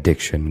 Call that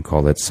addiction,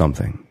 call that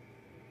something.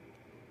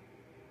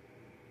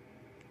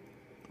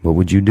 What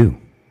would you do?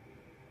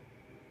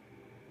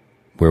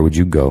 Where would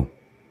you go?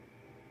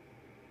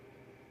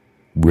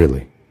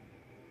 Really?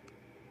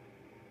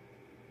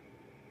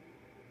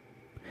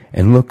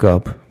 And look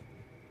up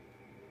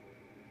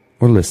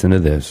or listen to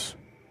this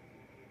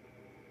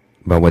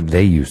about what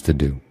they used to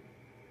do.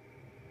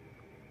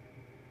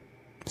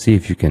 See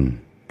if you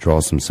can draw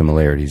some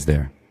similarities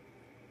there.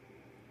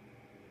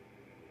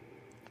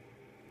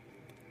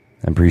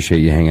 I appreciate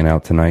you hanging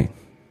out tonight.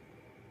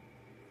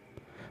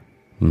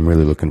 I'm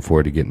really looking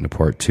forward to getting to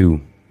part 2.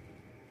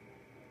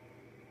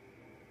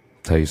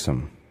 Tell you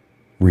some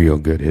real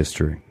good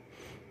history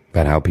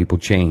about how people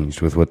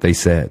changed with what they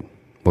said,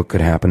 what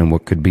could happen and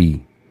what could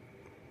be.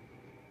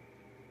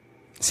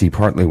 See,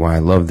 partly why I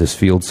love this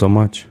field so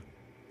much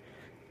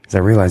is I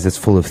realize it's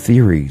full of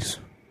theories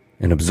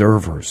and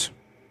observers.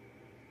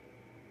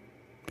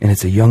 And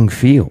it's a young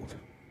field.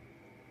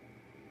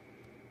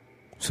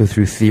 So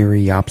through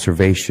theory,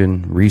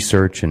 observation,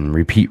 research, and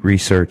repeat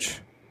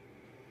research,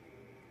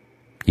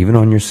 even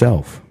on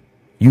yourself,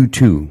 you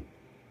too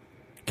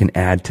can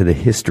add to the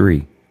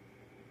history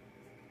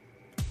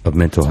of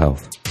mental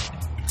health.